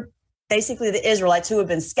are basically the Israelites who have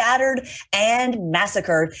been scattered and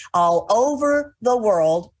massacred all over the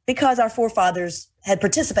world because our forefathers had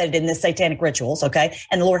participated in this satanic rituals, okay?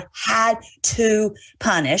 And the Lord had to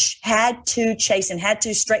punish, had to chasten, had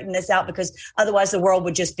to straighten this out, because otherwise the world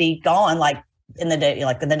would just be gone in the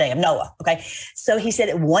day of Noah, okay? So he said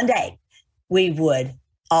that one day we would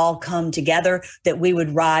all come together, that we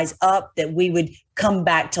would rise up, that we would come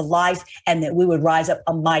back to life, and that we would rise up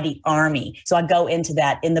a mighty army. So I go into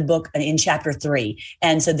that in the book in chapter 3.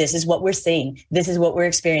 And so this is what we're seeing. This is what we're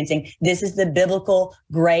experiencing. This is the biblical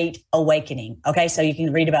great awakening. Okay. So you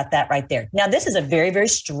can read about that right there. Now, this is a very, very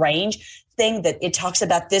strange thing that it talks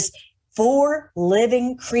about this 4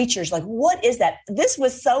 living creatures. Like, what is that? This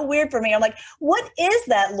was so weird for me. I'm like, what is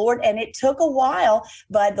that, Lord? And it took a while,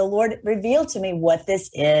 but the Lord revealed to me what this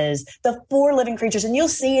is. The 4 living creatures. And you'll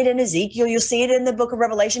see it in Ezekiel. You'll see it in the book of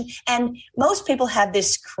Revelation. And most people have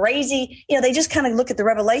this crazy, they just kind of look at the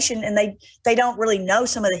Revelation and they don't really know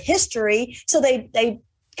some of the history. So they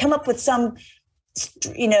come up with some,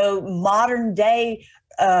 modern day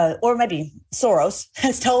or maybe Soros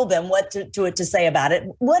has told them what to say about it,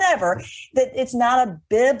 whatever, that it's not a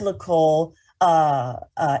biblical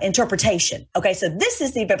interpretation. Okay, so this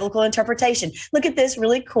is the biblical interpretation. Look at this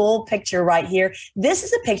really cool picture right here. This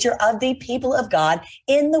is a picture of the people of God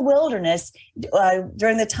in the wilderness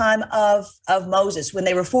during the time of Moses, when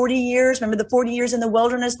they were 40 years. Remember the 40 years in the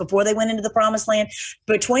wilderness before they went into the promised land?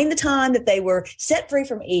 Between the time that they were set free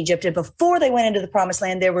from Egypt and before they went into the promised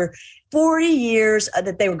land, there were 40 years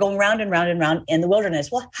that they were going round and round and round in the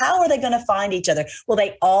wilderness. Well, how are they going to find each other? Well,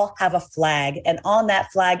 they all have a flag, and on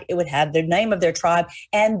that flag, it would have their name of their tribe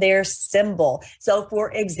and their symbol. So,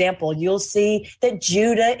 for example, you'll see that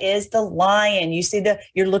Judah is the lion. You see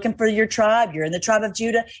you're looking for your tribe. You're in the tribe of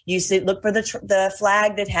Judah. You look for the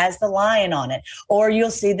flag that has the lion on it, or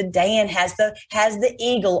you'll see the Dan has the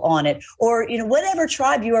eagle on it, or whatever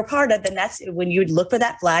tribe you are part of. Then that's when you would look for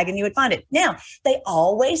that flag and you would find it. Now, they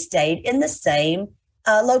always stayed in the same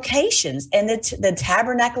locations, and the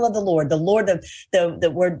tabernacle of the Lord,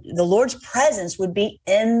 the Lord's presence would be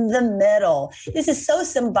in the middle. This is so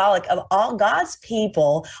symbolic of all God's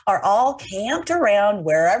people are all camped around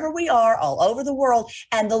wherever we are all over the world,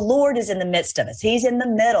 and the Lord is in the midst of us. He's in the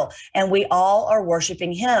middle, and we all are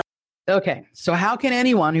worshiping him. Okay, so how can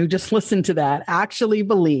anyone who just listened to that actually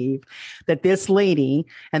believe that this lady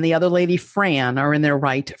and the other lady, Fran, are in their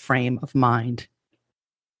right frame of mind?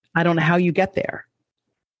 I don't know how you get there.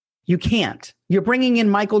 You can't. You're bringing in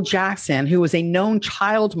Michael Jackson, who was a known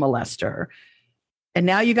child molester. And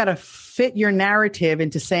now you got to fit your narrative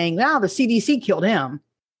into saying, wow, the CDC killed him.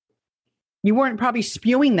 You weren't probably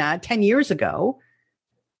spewing that 10 years ago.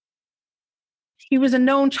 He was a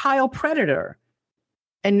known child predator.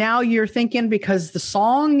 And now you're thinking because the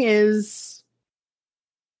song is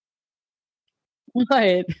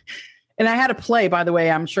what? And I had to play, by the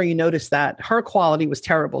way, I'm sure you noticed that her quality was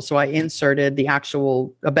terrible. So I inserted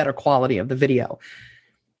a better quality of the video.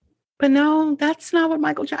 But no, that's not what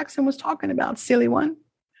Michael Jackson was talking about, silly one.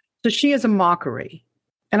 So she is a mockery.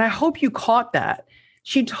 And I hope you caught that.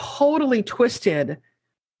 She totally twisted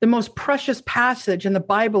the most precious passage in the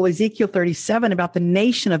Bible, Ezekiel 37, about the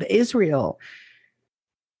nation of Israel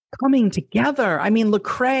coming together. I mean,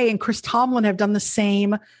 Lecrae and Chris Tomlin have done the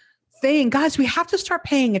same thing. Guys, we have to start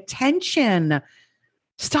paying attention.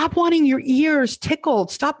 Stop wanting your ears tickled.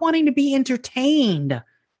 Stop wanting to be entertained.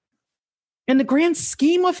 In the grand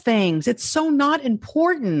scheme of things, it's so not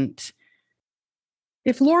important.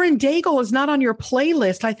 If Lauren Daigle is not on your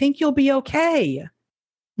playlist, I think you'll be okay.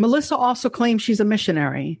 Melissa also claims she's a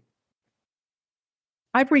missionary.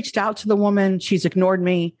 I've reached out to the woman. She's ignored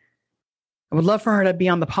me. I would love for her to be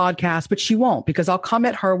on the podcast, but she won't, because I'll come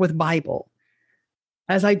at her with Bible.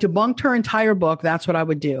 As I debunked her entire book, that's what I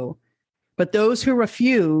would do. But those who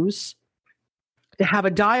refuse to have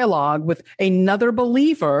a dialogue with another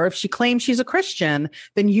believer, if she claims she's a Christian,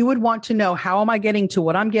 then you would want to know, how am I getting to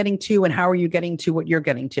what I'm getting to, and how are you getting to what you're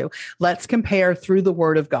getting to? Let's compare through the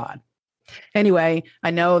Word of God. Anyway,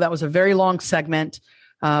 I know that was a very long segment.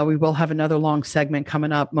 We will have another long segment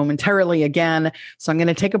coming up momentarily again. So I'm going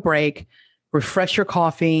to take a break, refresh your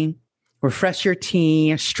coffee, refresh your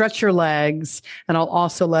tea, stretch your legs, and I'll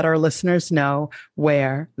also let our listeners know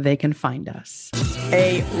where they can find us.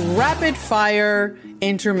 A rapid fire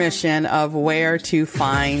intermission of where to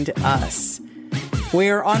find us.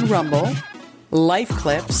 We're on Rumble,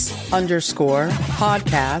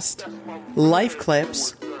 LifeClips_podcast,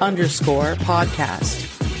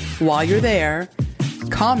 LifeClips_podcast. While you're there,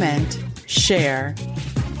 comment, share,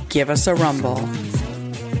 give us a rumble.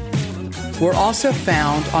 We're also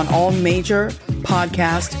found on all major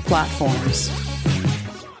podcast platforms: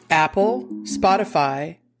 Apple,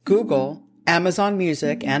 Spotify, Google, Amazon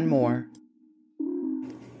Music, and more.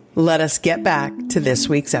 Let us get back to this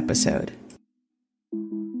week's episode.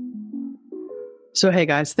 So, hey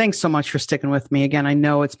guys, thanks so much for sticking with me. Again, I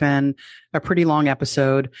know it's been a pretty long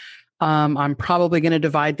episode. I'm probably going to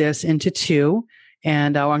divide this into 2.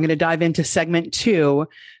 And I'm going to dive into segment 2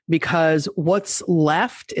 because what's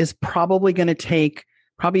left is probably going to take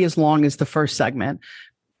probably as long as the first segment.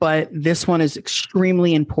 But this one is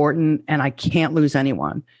extremely important and I can't lose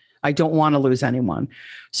anyone. I don't want to lose anyone.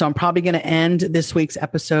 So I'm probably going to end this week's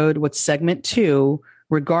episode with segment 2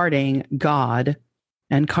 regarding God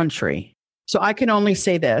and country. So I can only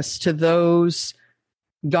say this to those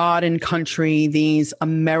God and country, these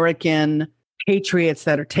American patriots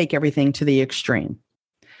that take everything to the extreme.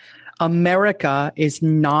 America is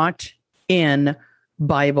not in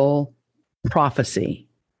Bible prophecy.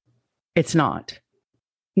 It's not.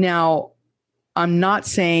 Now, I'm not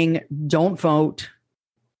saying don't vote,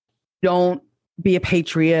 don't be a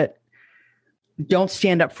patriot, don't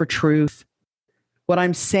stand up for truth. What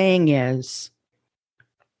I'm saying is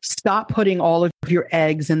stop putting all of your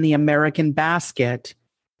eggs in the American basket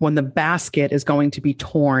when the basket is going to be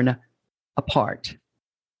torn apart.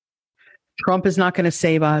 Trump is not going to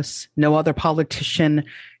save us. No other politician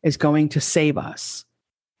is going to save us.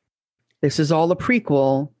 This is all a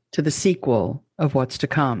prequel to the sequel of what's to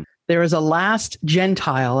come. There is a last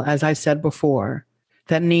Gentile, as I said before,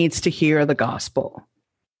 that needs to hear the gospel.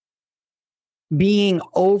 Being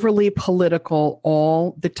overly political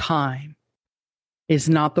all the time is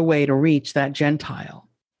not the way to reach that Gentile.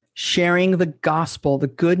 Sharing the gospel, the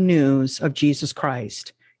good news of Jesus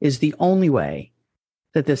Christ, is the only way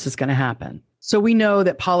that this is going to happen. So we know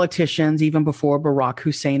that politicians, even before Barack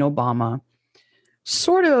Hussein Obama,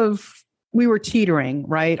 we were teetering,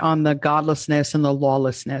 right, on the godlessness and the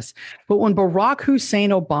lawlessness. But when Barack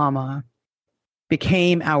Hussein Obama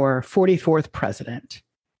became our 44th president,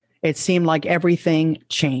 it seemed like everything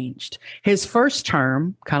changed. His first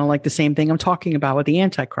term, kind of like the same thing I'm talking about with the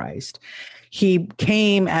Antichrist, he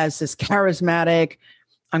came as this charismatic,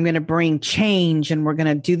 I'm going to bring change and we're going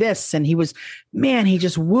to do this. And he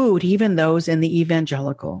just wooed even those in the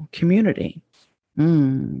evangelical community.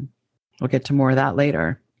 We'll get to more of that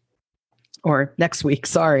later. Or next week,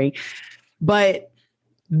 sorry. But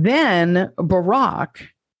then Barack,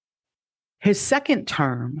 his second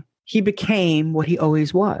term, he became what he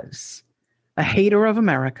always was, a hater of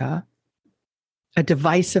America, a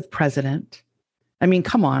divisive president. I mean,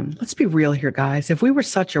 come on, let's be real here, guys. If we were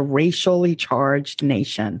such a racially charged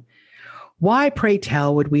nation, why, pray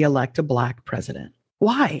tell, would we elect a black president?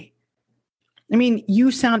 Why? I mean,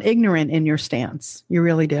 you sound ignorant in your stance. You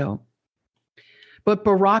really do. But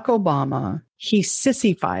Barack Obama, he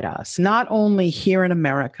sissified us, not only here in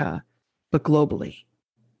America, but globally.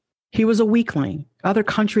 He was a weakling. Other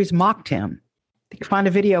countries mocked him. You can find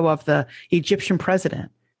a video of the Egyptian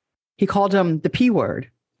president. He called him the P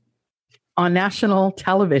word on national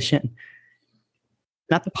television.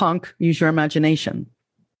 Not the punk, use your imagination.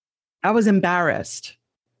 I was embarrassed.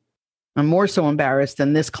 I'm more so embarrassed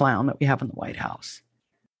than this clown that we have in the White House.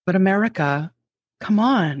 But America, come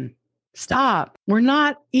on. Stop. We're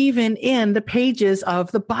not even in the pages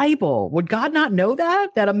of the Bible. Would God not know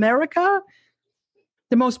that? That America,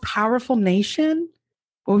 the most powerful nation,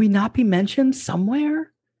 will we not be mentioned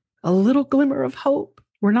somewhere? A little glimmer of hope.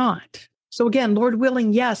 We're not. So again, Lord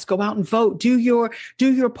willing, yes, go out and vote. Do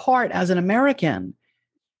your part as an American.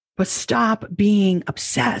 But stop being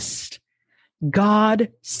obsessed.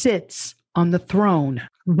 God sits on the throne.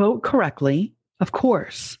 Vote correctly, of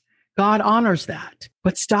course. God honors that.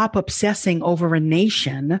 But stop obsessing over a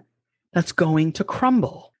nation that's going to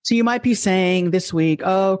crumble. So you might be saying this week,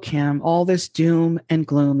 oh, Kim, all this doom and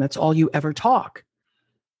gloom, that's all you ever talk.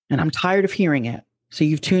 And I'm tired of hearing it. So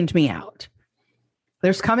you've tuned me out.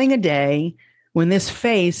 There's coming a day when this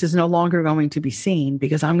face is no longer going to be seen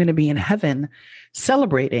because I'm going to be in heaven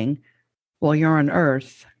celebrating while you're on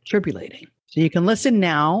earth tribulating. So you can listen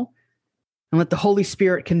now and let the Holy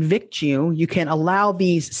Spirit convict you. You can allow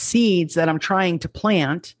these seeds that I'm trying to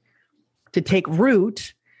plant to take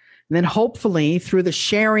root. And then hopefully through the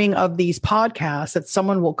sharing of these podcasts that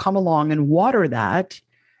someone will come along and water that.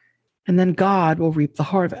 And then God will reap the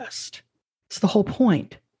harvest. It's the whole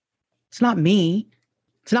point. It's not me.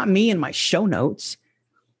 It's not me and my show notes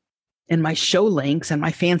and my show links and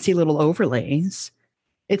my fancy little overlays.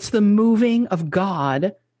 It's the moving of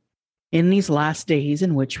God in these last days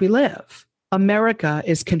in which we live. America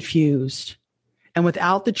is confused. And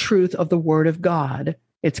without the truth of the word of God,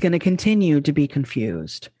 it's going to continue to be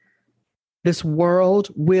confused. This world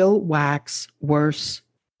will wax worse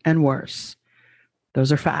and worse.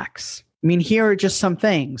 Those are facts. I mean, here are just some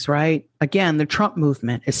things, right? Again, the Trump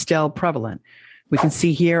movement is still prevalent. We can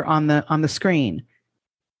see here on the screen,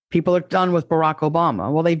 people are done with Barack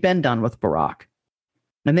Obama. Well, they've been done with Barack.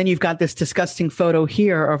 And then you've got this disgusting photo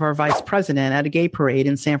here of our vice president at a gay parade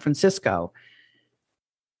in San Francisco.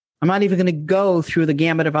 I'm not even going to go through the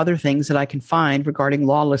gamut of other things that I can find regarding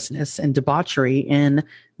lawlessness and debauchery in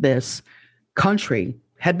this country.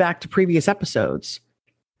 Head back to previous episodes.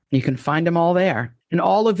 You can find them all there. And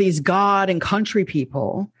all of these God and country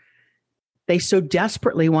people, they so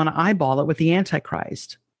desperately want to eyeball it with the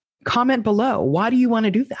Antichrist. Comment below. Why do you want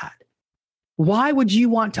to do that? Why would you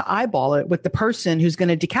want to eyeball it with the person who's going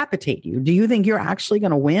to decapitate you? Do you think you're actually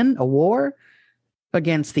going to win a war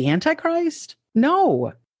against the Antichrist?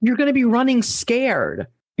 No. You're going to be running scared.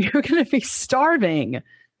 You're going to be starving.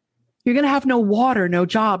 You're going to have no water, no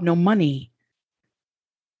job, no money.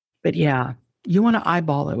 But yeah, you want to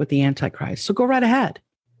eyeball it with the Antichrist. So go right ahead.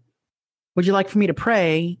 Would you like for me to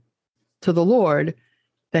pray to the Lord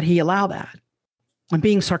that he allow that? I'm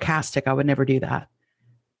being sarcastic. I would never do that.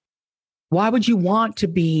 Why would you want to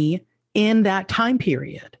be in that time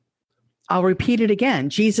period? I'll repeat it again.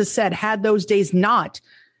 Jesus said, had those days not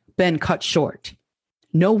been cut short,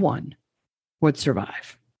 no one would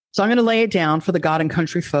survive. So I'm going to lay it down for the God and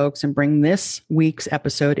country folks and bring this week's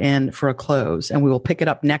episode in for a close. And we will pick it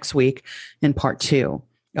up next week in part 2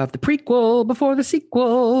 of the prequel before the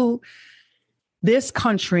sequel. This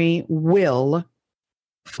country will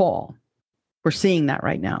fall. We're seeing that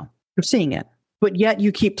right now. We're seeing it. But yet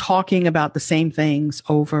you keep talking about the same things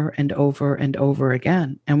over and over and over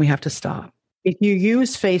again. And we have to stop. If you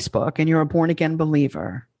use Facebook and you're a born again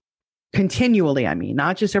believer, continually, I mean,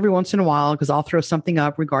 not just every once in a while, because I'll throw something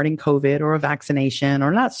up regarding COVID or a vaccination,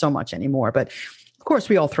 or not so much anymore. But of course,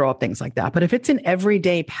 we all throw up things like that. But if it's an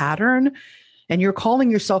everyday pattern and you're calling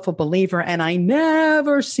yourself a believer, and I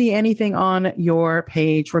never see anything on your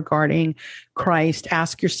page regarding Christ,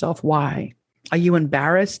 ask yourself why. Are you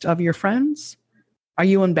embarrassed of your friends? Are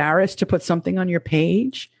you embarrassed to put something on your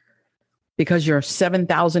page because your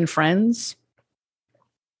 7,000 friends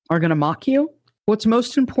are going to mock you? What's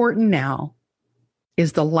most important now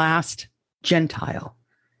is the last Gentile.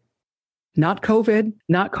 Not COVID,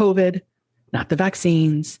 not the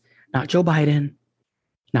vaccines, not Joe Biden,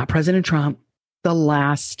 not President Trump, the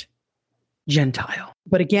last Gentile.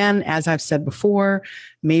 But again, as I've said before,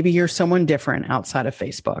 maybe you're someone different outside of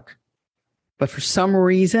Facebook. But for some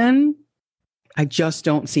reason, I just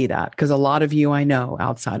don't see that, because a lot of you I know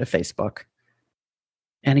outside of Facebook.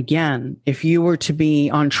 And again, if you were to be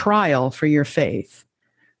on trial for your faith,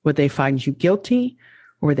 would they find you guilty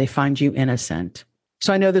or would they find you innocent?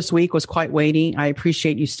 So I know this week was quite weighty. I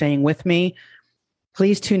appreciate you staying with me.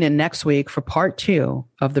 Please tune in next week for part 2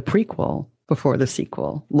 of the prequel before the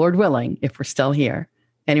sequel. Lord willing, if we're still here.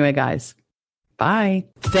 Anyway, guys, bye.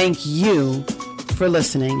 Thank you for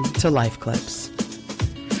listening to Life Clips.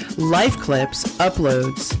 Life Clips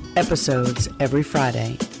uploads episodes every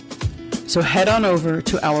Friday. So head on over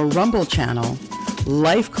to our Rumble channel,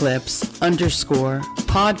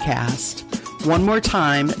 LifeClips_podcast. One more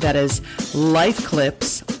time, that is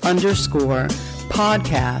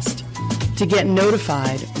LifeClips_podcast, to get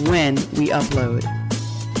notified when we upload.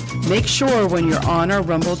 Make sure when you're on our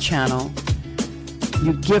Rumble channel,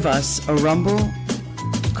 you give us a Rumble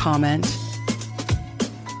comment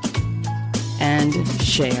and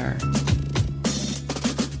share.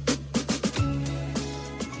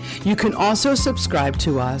 You can also subscribe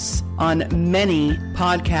to us on many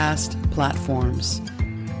podcast platforms,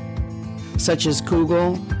 such as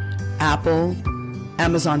Google, Apple,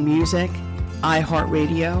 Amazon Music,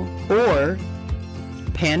 iHeartRadio, or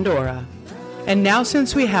Pandora. And now,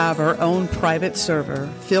 since we have our own private server,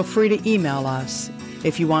 feel free to email us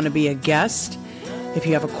if you want to be a guest. If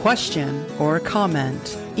you have a question or a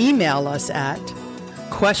comment, email us at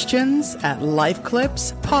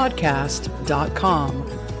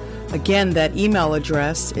questions@lifeclipspodcast.com. Again, that email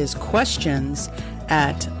address is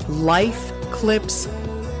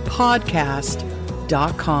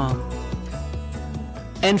questions@lifeclipspodcast.com.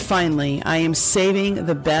 And finally, I am saving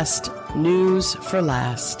the best news for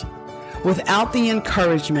last. Without the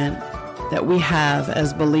encouragement that we have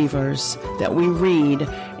as believers, that we read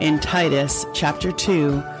in Titus chapter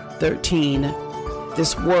 2:13,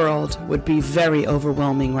 this world would be very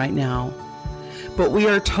overwhelming right now. But we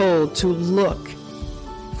are told to look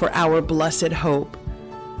for our blessed hope,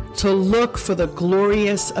 to look for the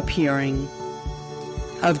glorious appearing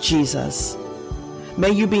of Jesus.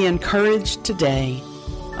 May you be encouraged today.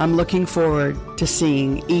 I'm looking forward to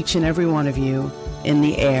seeing each and every one of you in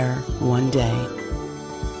the air one day.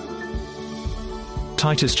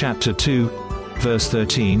 Titus chapter 2, verse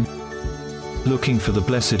 13, looking for the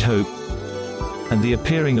blessed hope and the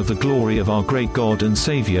appearing of the glory of our great God and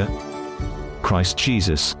Savior, Christ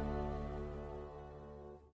Jesus.